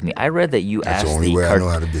level with me. I read that you asked the only way I know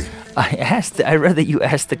how to be. I read that you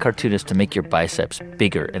asked the cartoonist to make your biceps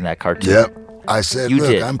bigger in that cartoon. Yep. I said,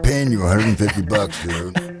 look, I'm paying you $150,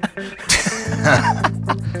 dude.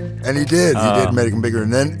 And he did. He did make them bigger.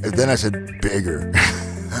 And then I said, bigger.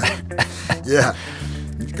 Yeah.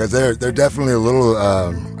 Because they're definitely a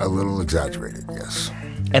little exaggerated, yes.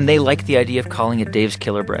 And they like the idea of calling it Dave's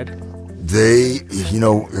Killer Bread?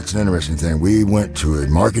 It's an interesting thing. We went to a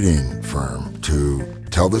marketing firm to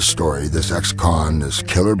tell this story, this ex-con, this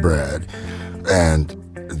Killer Bread, and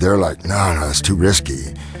they're like, no, it's too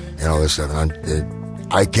risky. And all this stuff.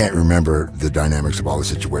 And I can't remember the dynamics of all the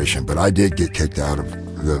situation, but I did get kicked out of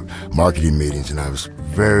the marketing meetings, and I was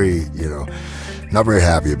very, not very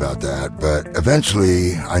happy about that. But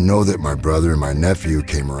eventually, I know that my brother and my nephew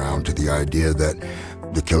came around to the idea that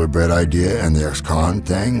the Killer Bread idea and the ex-con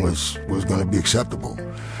thing was going to be acceptable.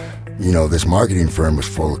 This marketing firm was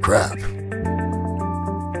full of crap.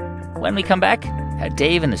 When we come back, how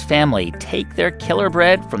Dave and his family take their Killer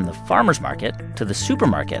Bread from the farmer's market to the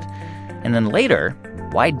supermarket. And then later,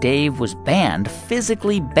 why Dave was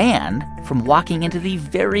physically banned, from walking into the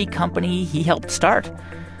very company he helped start.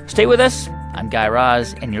 Stay with us. I'm Guy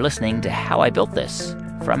Raz, and you're listening to How I Built This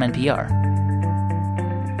from NPR.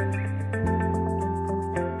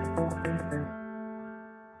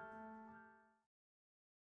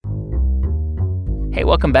 Hey,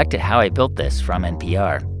 welcome back to How I Built This from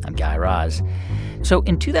NPR. I'm Guy Raz. So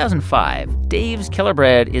in 2005, Dave's Killer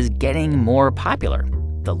Bread is getting more popular.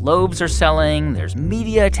 The loaves are selling, there's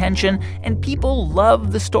media attention, and people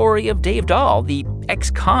love the story of Dave Dahl, the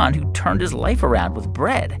ex-con who turned his life around with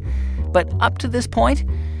bread. But up to this point,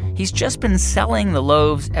 he's just been selling the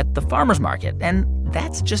loaves at the farmer's market, and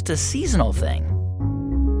that's just a seasonal thing.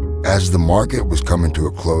 As the market was coming to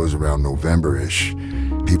a close around November-ish,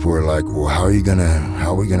 people were like, well, how are we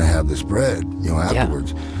gonna have this bread,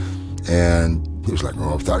 afterwards? Yeah. And he was like,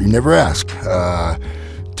 well, I thought you never ask.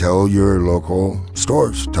 Tell your local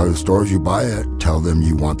stores, tell the stores you buy at, tell them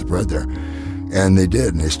you want the bread there. And they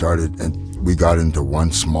did, and they started, and we got into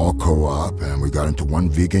one small co-op, and we got into one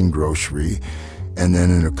vegan grocery, and then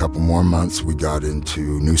in a couple more months, we got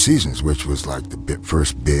into New Seasons, which was like the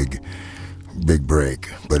first big break.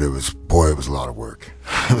 But it was a lot of work.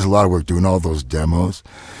 It was a lot of work doing all those demos.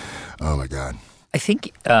 Oh, my God. I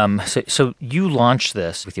think, so you launched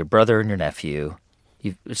this with your brother and your nephew.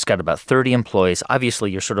 It's got about 30 employees. Obviously,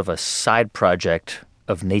 you're sort of a side project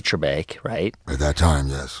of Nature Bake, right? At that time,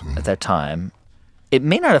 yes. Mm-hmm. At that time. It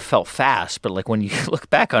may not have felt fast, but like when you look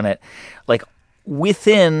back on it, like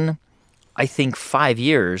within, I think, 5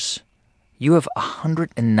 years, you have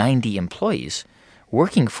 190 employees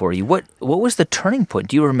working for you. What was the turning point?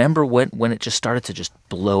 Do you remember when it just started to just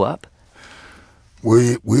blow up?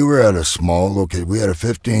 We were at a small location. We had a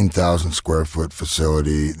 15,000 square foot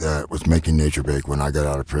facility that was making Nature Bake when I got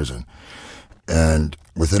out of prison. And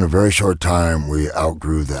within a very short time, we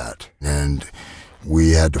outgrew that. And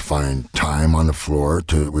we had to find time on the floor.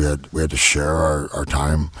 We had to share our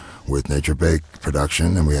time with Nature Bake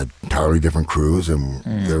production, and we had entirely different crews, and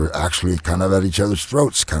they were actually kind of at each other's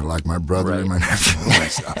throats, kind of like my brother and my nephew.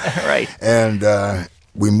 Right. And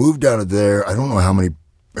we moved out of there. I don't know how many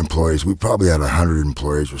employees. We probably had 100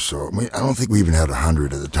 employees or so. I don't think we even had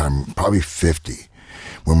 100 at the time, probably 50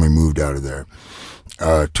 when we moved out of there.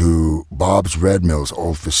 To Bob's Red Mill's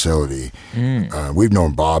old facility. We've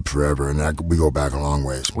known Bob forever, and we go back a long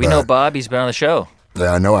ways. We know Bob. He's been on the show.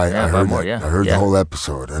 Yeah, I know. I heard it. I heard the whole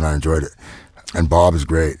episode, and I enjoyed it. And Bob is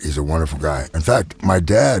great. He's a wonderful guy. In fact, my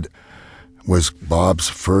dad was Bob's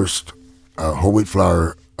first whole wheat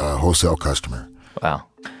flour wholesale customer. Wow.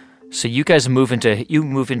 So you guys move into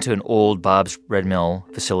an old Bob's Red Mill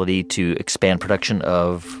facility to expand production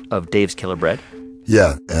of Dave's Killer Bread?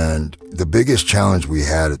 Yeah, and the biggest challenge we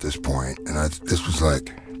had at this point, and this was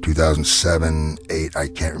like 2007, 8, I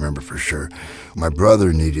can't remember for sure. My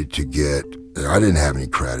brother needed to get, I didn't have any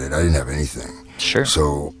credit, I didn't have anything. Sure.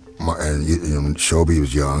 So, Shobi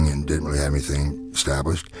was young and didn't really have anything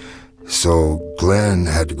established. So Glenn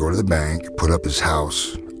had to go to the bank, put up his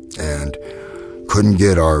house, and couldn't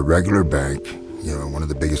get our regular bank, one of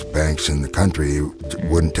the biggest banks in the country,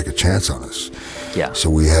 wouldn't take a chance on us. Yeah. So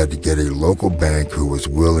we had to get a local bank who was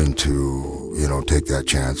willing to, take that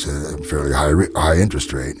chance at a fairly high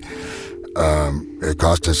interest rate. It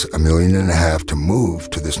cost us $1.5 million to move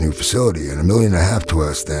to this new facility, and $1.5 million to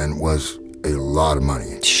us then was a lot of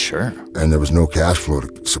money. Sure. And there was no cash flow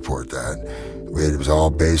to support that. It was all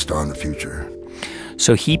based on the future.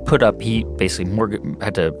 So he basically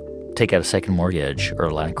had to take out a second mortgage or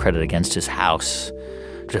a line of credit against his house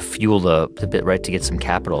to fuel the bit, right, to get some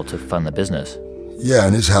capital to fund the business. Yeah,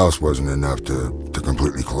 and his house wasn't enough to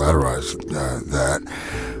completely collateralize that.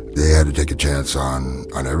 They had to take a chance on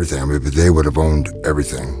everything. I mean, but they would have owned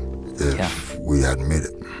everything if we hadn't made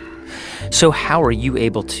it. So how are you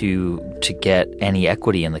able to get any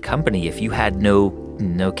equity in the company if you had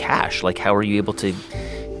no cash? Like, how are you able to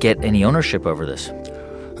get any ownership over this?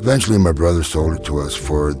 Eventually, my brother sold it to us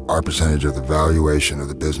for our percentage of the valuation of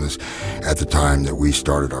the business at the time that we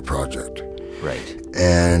started our project. Right.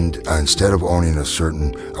 And instead of owning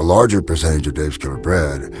a larger percentage of Dave's Killer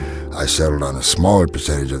Bread, I settled on a smaller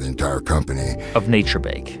percentage of the entire company. Of Nature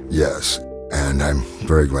Bake. Yes, and I'm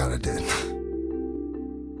very glad I did.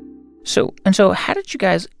 So how did you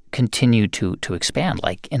guys continue to expand,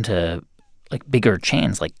 like into like bigger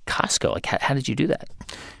chains like Costco? Like how did you do that?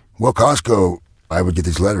 Well, Costco, I would get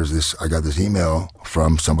these letters. I got this email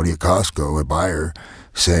from somebody at Costco, a buyer,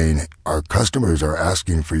 saying, our customers are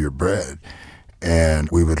asking for your bread, and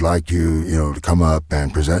we would like you, to come up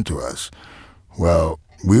and present to us. Well,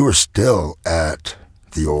 we were still at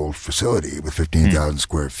the old facility with 15,000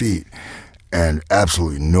 square feet, and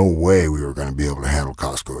absolutely no way we were going to be able to handle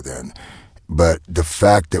Costco then. But the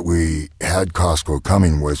fact that we had Costco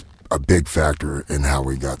coming was a big factor in how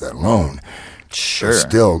we got that loan. Sure. But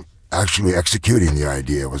still, actually executing the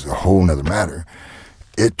idea was a whole nother matter.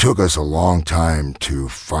 It took us a long time to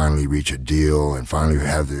finally reach a deal and finally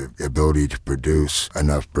have the ability to produce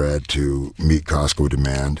enough bread to meet Costco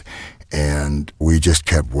demand. And we just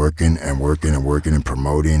kept working and working and working and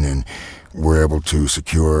promoting, and we're able to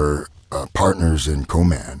secure partners in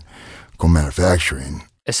co-manufacturing.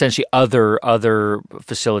 Essentially other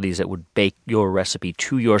facilities that would bake your recipe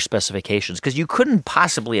to your specifications, because you couldn't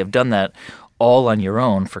possibly have done that all on your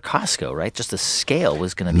own for Costco, right? Just the scale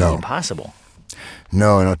was going to be impossible.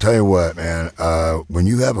 No, and I'll tell you what, man, when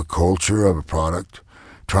you have a culture of a product,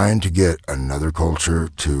 trying to get another culture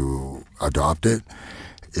to adopt it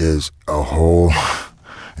is a whole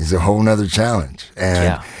nother challenge.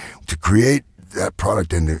 And to create that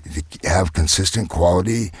product and to have consistent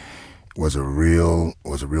quality was a real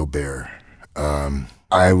bear.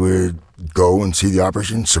 I would go and see the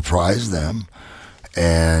operation, surprise them,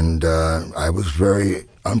 and I was very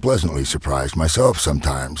unpleasantly surprised myself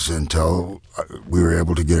sometimes until we were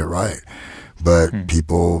able to get it right. But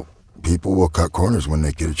people will cut corners when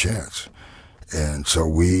they get a chance, and so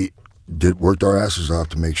we worked our asses off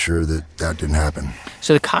to make sure that didn't happen.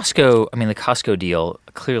 So the Costco deal,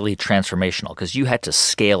 clearly transformational, because you had to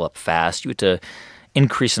scale up fast. You had to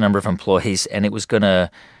increase the number of employees, and it was going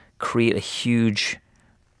to create a huge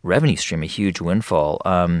revenue stream, a huge windfall.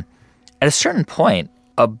 At a certain point,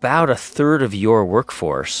 about a third of your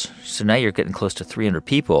workforce, so now you're getting close to 300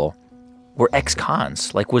 people, were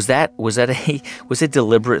ex-cons. Like, was that a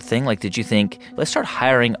deliberate thing? Like, did you think, let's start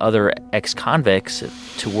hiring other ex-convicts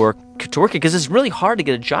to work it? Because it's really hard to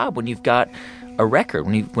get a job when you've got a record,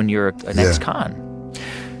 when you're an ex-con.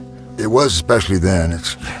 It was, especially then.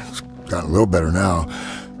 It's gotten a little better now.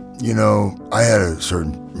 You know, I had a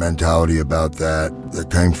certain mentality about that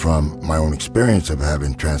came from my own experience of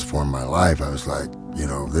having transformed my life. I was like, you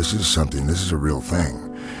know, this is a real thing.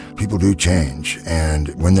 People do change, and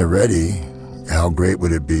when they're ready, how great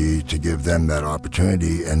would it be to give them that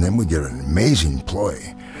opportunity, and then we get an amazing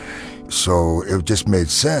employee. So it just made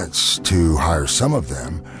sense to hire some of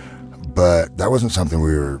them, but that wasn't something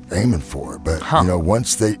we were aiming for. But you know,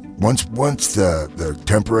 once the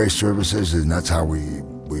temporary services, and that's how we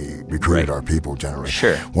recruited our people generally.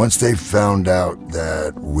 Sure. Once they found out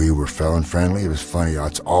that we were felon friendly, it was funny.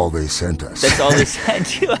 That's all they sent us. That's all they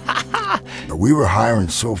sent you. We were hiring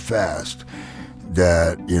so fast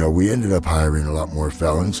that, you know, we ended up hiring a lot more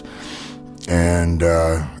felons, and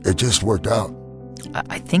it just worked out.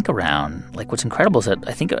 I think around, like, what's incredible is that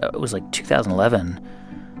I think it was like 2011,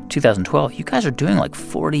 2012, you guys are doing like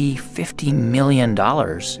 $40-50 million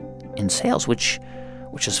in sales, which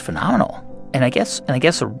is phenomenal. And I guess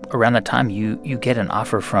around that time you get an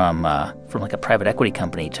offer from like a private equity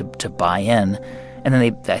company to buy in, and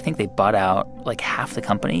then I think they bought out like half the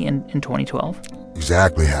company in 2012.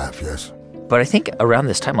 Exactly half, yes. But I think around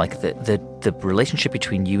this time, like the relationship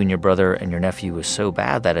between you and your brother and your nephew was so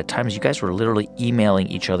bad that at times you guys were literally emailing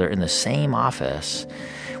each other in the same office,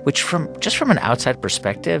 which from an outside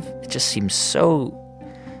perspective, it just seems so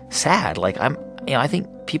sad. Like I think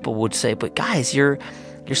people would say, but guys, you're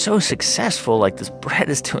so successful. Like, this bread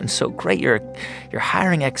is doing so great. You're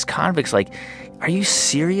hiring ex-convicts. Like, are you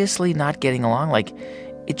seriously not getting along? Like,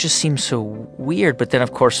 it just seems so weird. But then,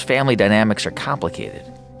 of course, family dynamics are complicated.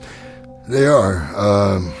 They are.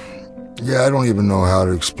 I don't even know how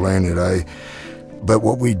to explain it. But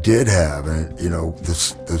what we did have, and you know,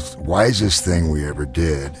 this wisest thing we ever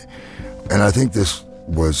did, and I think this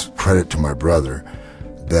was credit to my brother,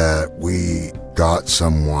 that we got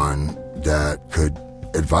someone that could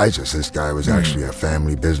advise us. This guy was actually a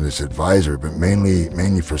family business advisor, but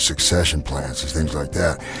mainly for succession plans and things like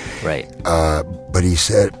that. Right. But he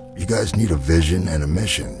said, you guys need a vision and a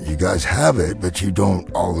mission. You guys have it, but you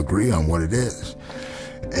don't all agree on what it is.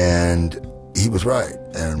 And he was right.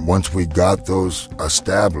 And once we got those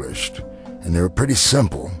established, and they were pretty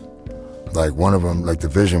simple, like one of them, like the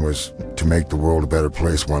vision was to make the world a better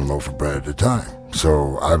place one loaf of bread at a time.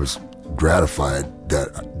 So I was gratified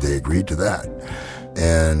that they agreed to that.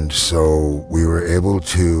 And so we were able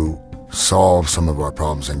to solve some of our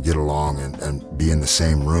problems and get along and be in the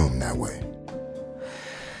same room that way.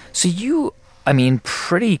 So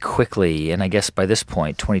pretty quickly, and I guess by this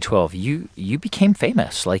point, 2012, you became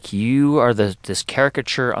famous. Like, you are this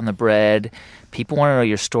caricature on the bread. People want to know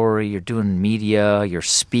your story. You're doing media. You're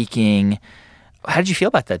speaking. How did you feel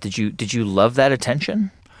about that? Did you love that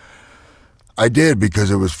attention? I did,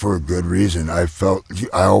 because it was for a good reason. I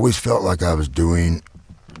always felt like I was doing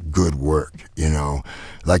good work, you know,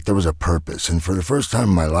 like there was a purpose. And for the first time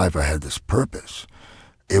in my life, I had this purpose.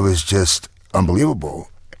 It was just unbelievable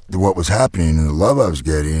what was happening and the love I was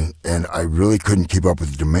getting, and I really couldn't keep up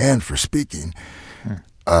with the demand for speaking.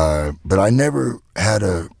 But I never had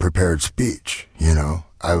a prepared speech, you know.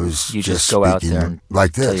 I was you just go out there and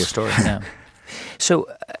like this. Tell your story. Yeah. So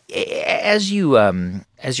as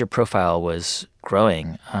your profile was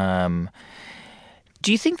growing,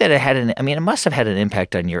 Do you think that it must have had an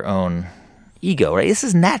impact on your own ego, right? This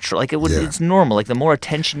is natural. Like it's normal. Like the more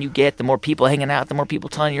attention you get, the more people hanging out, the more people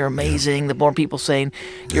telling you you're amazing, the more people saying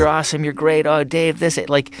you're awesome, you're great. Oh, Dave, this, it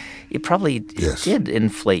probably did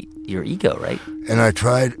inflate your ego, right? And I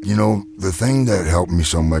tried, the thing that helped me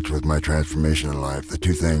so much with my transformation in life, the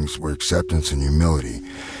two things were acceptance and humility.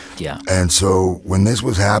 Yeah. And so when this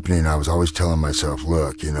was happening, I was always telling myself,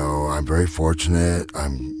 look, I'm very fortunate,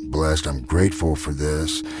 I'm blessed, I'm grateful for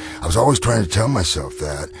this. I was always trying to tell myself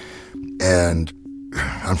that. And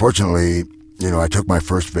unfortunately, I took my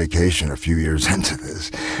first vacation a few years into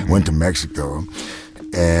this, went to Mexico,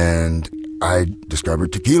 and I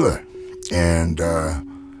discovered tequila. And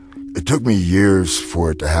it took me years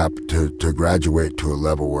for it to happen, to graduate to a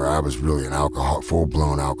level where I was really an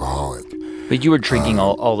full-blown alcoholic. But you were drinking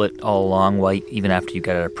all along, even after you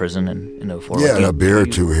got out of prison in 04? Yeah, and a beer or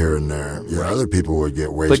two here and there. Yeah, right. Other people would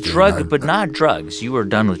get wasted. But not drugs. You were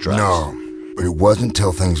done with drugs. No. But it wasn't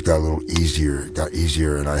until things got a little easier. It got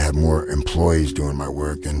easier, and I had more employees doing my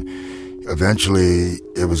work. And eventually,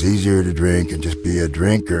 it was easier to drink and just be a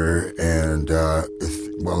drinker. And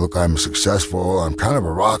look, I'm successful. I'm kind of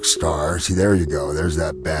a rock star. See, there you go. There's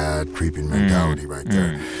that bad, creeping mentality right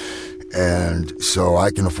there. And so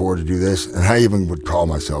I can afford to do this. And I even would call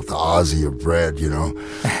myself the Ozzy of bread,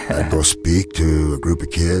 I'd go speak to a group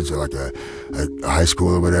of kids, like a high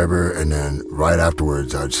school or whatever, and then right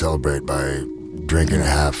afterwards I'd celebrate by drinking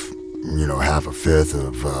half a fifth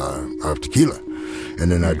of tequila.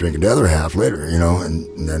 And then I'd drink another half later,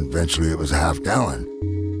 and then eventually it was a half gallon.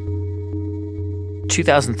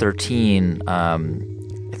 2013, I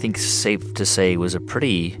think safe to say, was a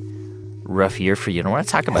pretty rough year for you. And I want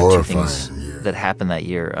to talk about two things that happened that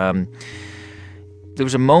year. There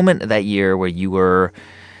was a moment that year where you were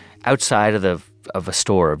outside of a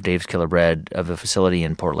store, of Dave's Killer Bread, of a facility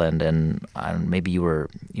in Portland, and maybe you were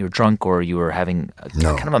drunk, or you were having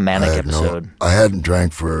kind of a manic episode. I hadn't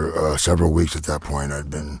drank for several weeks at that point.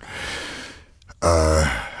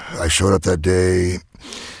 I showed up that day.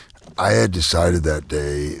 I had decided that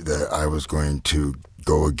day that I was going to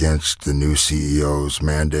go against the new CEO's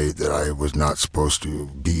mandate that I was not supposed to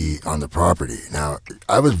be on the property. Now,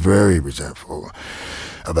 I was very resentful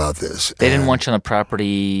about this. They didn't want you on the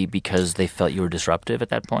property because they felt you were disruptive at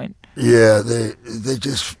that point? Yeah, they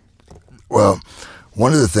just... Well,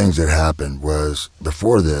 one of the things that happened was,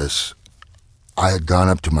 before this, I had gone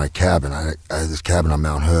up to my cabin. I had this cabin on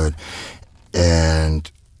Mount Hood,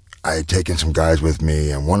 and I had taken some guys with me,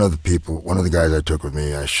 and one of the guys I took with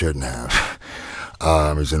me, I shouldn't have.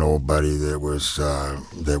 He's an old buddy that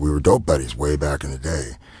we were dope buddies way back in the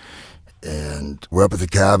day. And we're up at the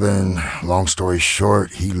cabin. Long story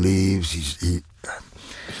short, he leaves.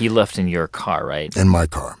 He left in your car, right? In my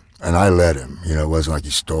car. And I let him. It wasn't like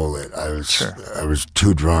he stole it. I was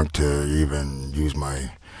too drunk to even use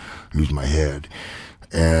my head.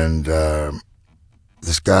 And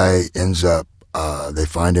this guy ends up, they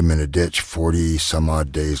find him in a ditch 40 some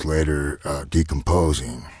odd days later,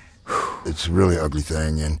 decomposing. It's a really ugly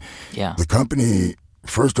thing. And the company,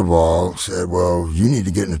 first of all, said, well, you need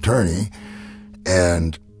to get an attorney.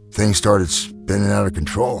 And things started spinning out of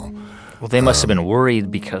control. Well, they must have been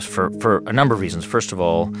worried because for a number of reasons. First of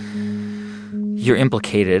all, you're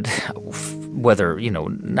implicated, whether,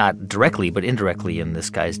 not directly but indirectly, in this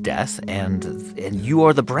guy's death. And you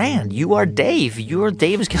are the brand. You are Dave. You are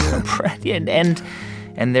Dave's Killer Bread.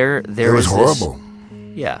 And there it was horrible.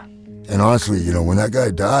 Yeah. And honestly, when that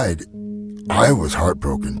guy died, I was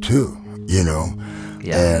heartbroken too,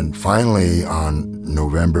 Yeah. And finally, on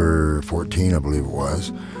November 14, I believe it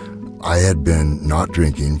was, I had been not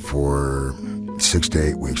drinking for 6 to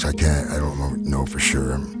 8 weeks. I don't know for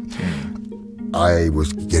sure. I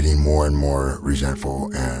was getting more and more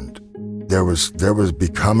resentful, and there was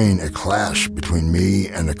becoming a clash between me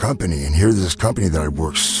and the company. And here's this company that I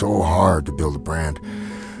worked so hard to build a brand.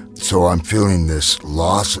 So I'm feeling this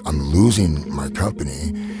loss. I'm losing my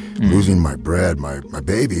company, losing my bread, my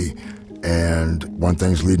baby, and one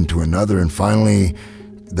thing's leading to another. And finally,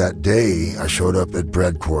 that day, I showed up at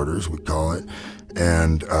bread quarters, we call it,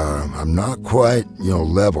 and I'm not quite,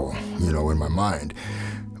 level, in my mind.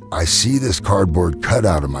 I see this cardboard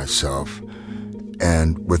cutout of myself,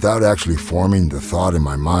 and without actually forming the thought in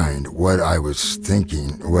my mind, what I was thinking,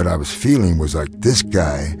 what I was feeling was like, this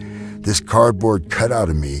guy, this cardboard cutout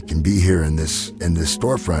of me can be here in this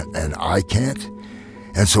storefront, and I can't.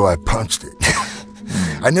 And so I punched it.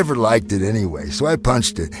 I never liked it anyway, so I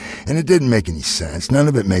punched it. And it didn't make any sense. None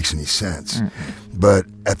of it makes any sense. But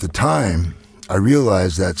at the time, I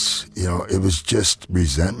realized it was just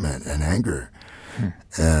resentment and anger.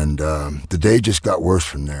 And the day just got worse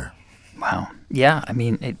from there. Wow. Yeah, I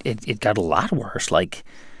mean, it got a lot worse. Like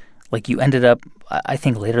you ended up, I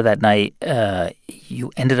think later that night,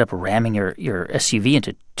 you ended up ramming your SUV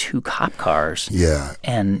into 2 cop cars. Yeah.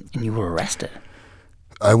 And you were arrested.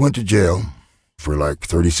 I went to jail for like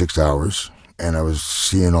 36 hours, and I was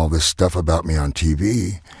seeing all this stuff about me on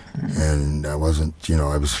TV, and I wasn't,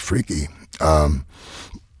 I was freaky.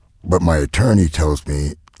 But my attorney tells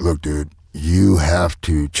me, look, dude, you have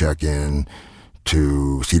to check in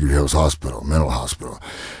to Cedar Hills Hospital, mental hospital,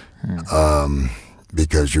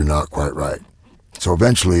 because you're not quite right. So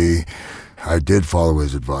eventually I did follow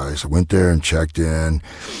his advice. I went there and checked in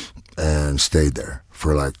and stayed there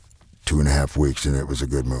for like 2.5 weeks, and it was a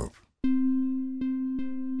good move.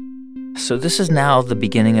 So this is now the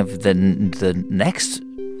beginning of the next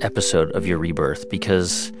episode of your rebirth,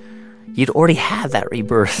 because you'd already had that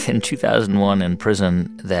rebirth in 2001 in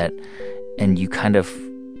prison, and you kind of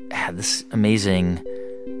had this amazing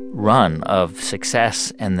run of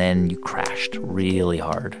success, and then you crashed really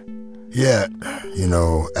hard. Yeah,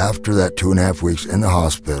 after that 2.5 weeks in the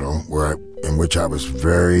hospital, in which I was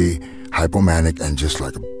very hypomanic and just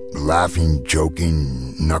like a laughing,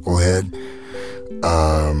 joking knucklehead,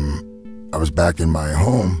 I was back in my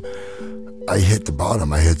home. I hit the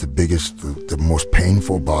bottom. I hit the most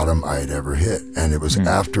painful bottom I had ever hit. And it was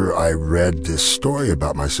after I read this story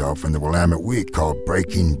about myself in the Willamette Week called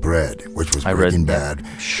Breaking Bread, which was Breaking Bad.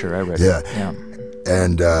 Yeah, sure, I read it. Yeah.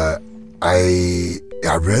 And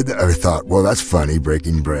I read that. I thought, well, that's funny,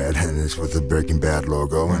 Breaking Bread, and it's with the Breaking Bad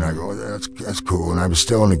logo. And I go, that's cool. And I was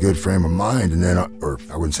still in a good frame of mind, and then, or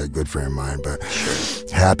I wouldn't say good frame of mind, but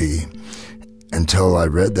happy, until I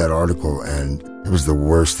read that article, and it was the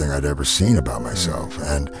worst thing I'd ever seen about myself.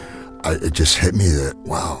 And it just hit me that,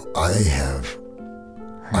 wow,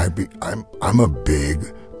 I'm a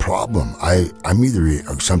big problem. I'm either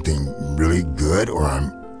something really good or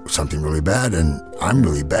I'm something really bad, and I'm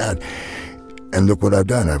really bad. And look what I've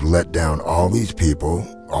done. I've let down all these people,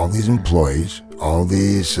 all these employees, all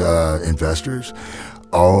these investors,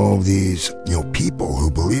 all these people who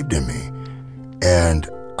believed in me. And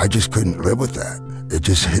I just couldn't live with that. It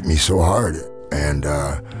just hit me so hard. And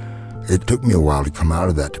it took me a while to come out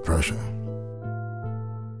of that depression.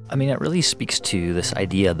 I mean, it really speaks to this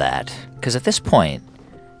idea that, because at this point,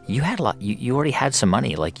 you had you already had some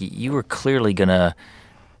money. Like, you were clearly going to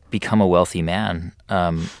become a wealthy man.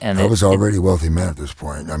 And I was already a wealthy man at this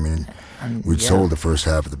point. I mean, we'd sold the first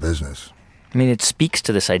half of the business. I mean, it speaks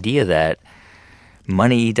to this idea that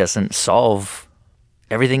money doesn't solve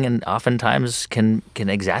everything, and oftentimes can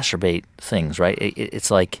exacerbate things, right?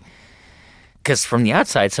 It's like, because from the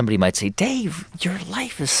outside, somebody might say, Dave, your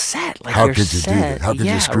life is set. Like, how you're could you set. do that? How could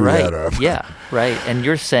you screw that up? Yeah, right. And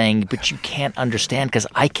you're saying, but you can't understand, because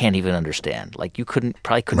I can't even understand. Like, you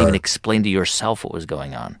probably couldn't even explain to yourself what was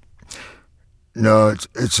going on. No,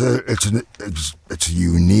 it's a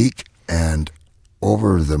unique and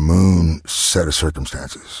over the moon set of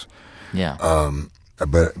circumstances. Yeah.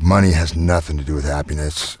 But money has nothing to do with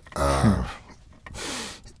happiness.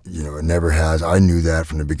 It never has. I knew that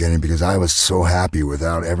from the beginning because I was so happy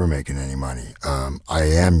without ever making any money. I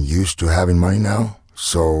am used to having money now,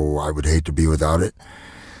 so I would hate to be without it.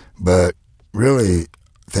 But really,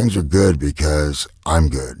 things are good because I'm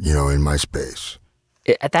good, in my space.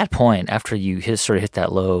 At that point, after you hit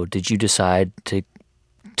that low, did you decide to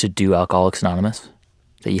do Alcoholics Anonymous?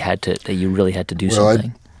 That you really had to do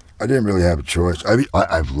something? I didn't really have a choice.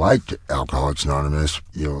 I've liked Alcoholics Anonymous.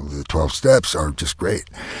 The 12 steps are just great,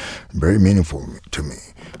 very meaningful to me.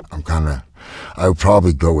 I would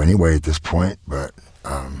probably go anyway at this point, but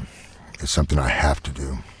it's something I have to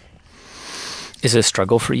do. Is it a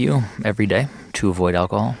struggle for you every day to avoid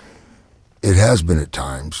alcohol? It has been at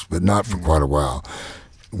times, but not for quite a while.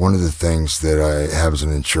 One of the things that I have as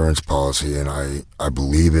an insurance policy, and I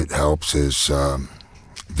believe it helps, is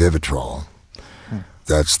Vivitrol.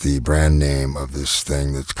 That's the brand name of this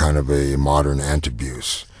thing that's kind of a modern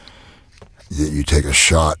antabuse. You take a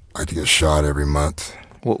shot. I take a shot every month.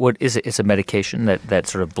 What is it? It's a medication that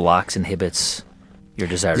sort of inhibits your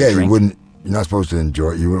desire to drink? Yeah, you're not supposed to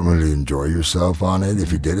enjoy. You wouldn't really enjoy yourself on it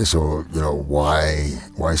if you did it. So why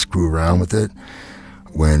screw around with it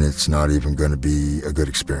when it's not even going to be a good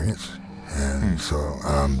experience? And so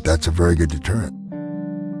that's a very good deterrent.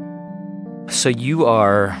 So you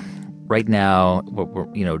are right now,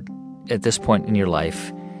 at this point in your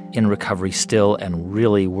life, in recovery still and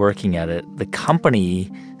really working at it. The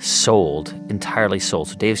company entirely sold.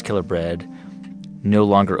 So Dave's Killer Bread, no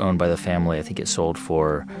longer owned by the family. I think it sold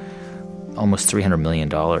for almost $300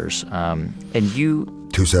 million. And you...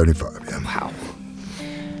 $275, yeah. Wow.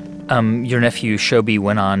 Your nephew Shobi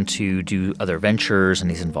went on to do other ventures, and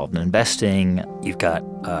he's involved in investing. You've got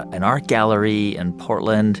an art gallery in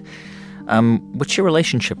Portland. What's your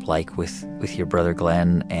relationship like with your brother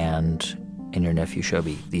Glenn and your nephew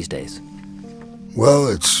Shobi these days? Well,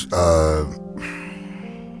 it's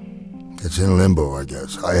in limbo, I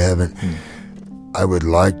guess. I haven't. I would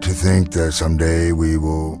like to think that someday we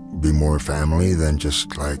will be more family than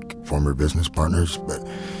just like former business partners, but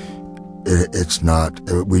it's not.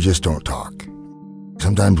 We just don't talk.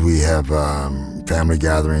 Sometimes we have family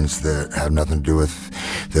gatherings that have nothing to do with,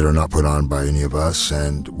 that are not put on by any of us,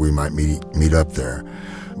 and we might meet up there.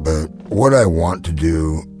 But what I want to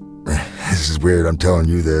do, this is weird, I'm telling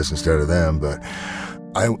you this instead of them, but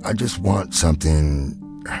I just want something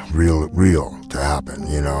real to happen.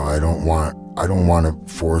 You know, I don't want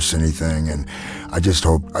to force anything, and I just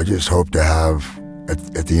hope to have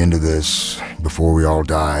at the end of this, before we all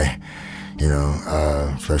die, you know,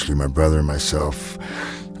 especially my brother and myself,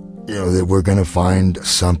 you know, that we're going to find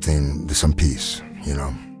something, some peace, you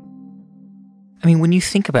know. I mean, when you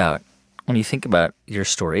think about your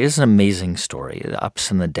story, it's an amazing story, the ups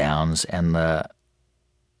and the downs and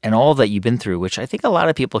all that you've been through, which I think a lot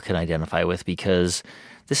of people can identify with, because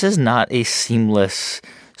this is not a simple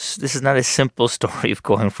story of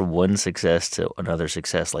going from one success to another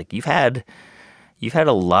success. Like you've had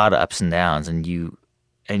a lot of ups and downs, and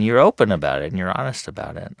you're open about it and you're honest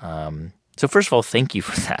about it. So first of all, thank you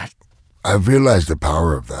for that. I've realized the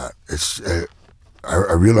power of that.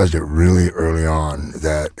 I realized it really early on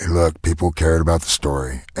that, look, people cared about the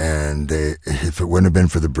story, and if it wouldn't have been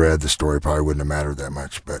for the bread, the story probably wouldn't have mattered that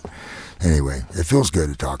much. But anyway, it feels good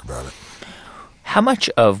to talk about it. How much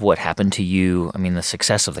of what happened to you, I mean, the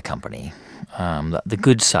success of the company, the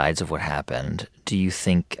good sides of what happened, do you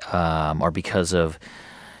think are because of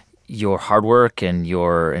your hard work and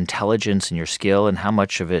your intelligence and your skill, and how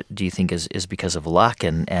much of it do you think is because of luck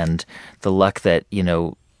and the luck that, you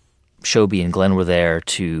know, Shobi and Glenn were there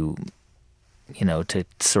to, you know, to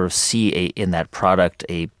sort of see in that product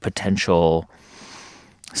a potential,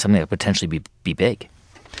 something that potentially be big?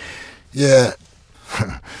 Yeah,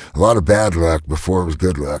 a lot of bad luck before it was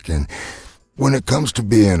good luck. And when it comes to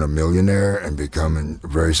being a millionaire and becoming a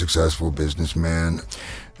very successful businessman,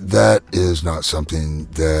 that is not something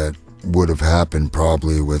that would have happened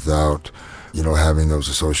probably without, you know, having those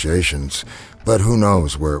associations. But who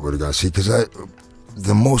knows where it would have gone. See, because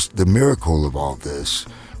the miracle of all this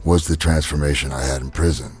was the transformation I had in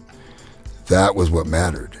prison. That was what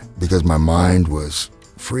mattered, because my mind was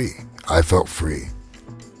free. I felt free.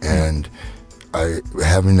 And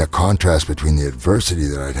having a contrast between the adversity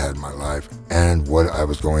that I'd had in my life and what I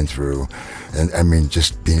was going through, and I mean,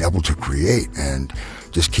 just being able to create and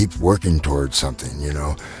just keep working towards something, you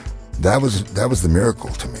know, that was the miracle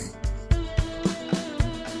to me.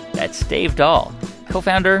 That's Dave Dahl,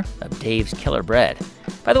 co-founder of Dave's Killer Bread.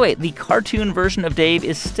 By the way, the cartoon version of Dave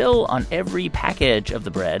is still on every package of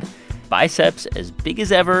the bread. Biceps as big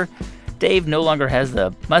as ever. Dave no longer has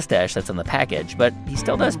the mustache that's on the package, but he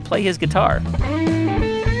still does play his guitar.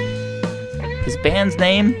 His band's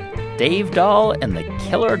name, Dave Dahl and the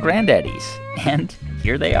Killer Granddaddies. And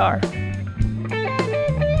here they are.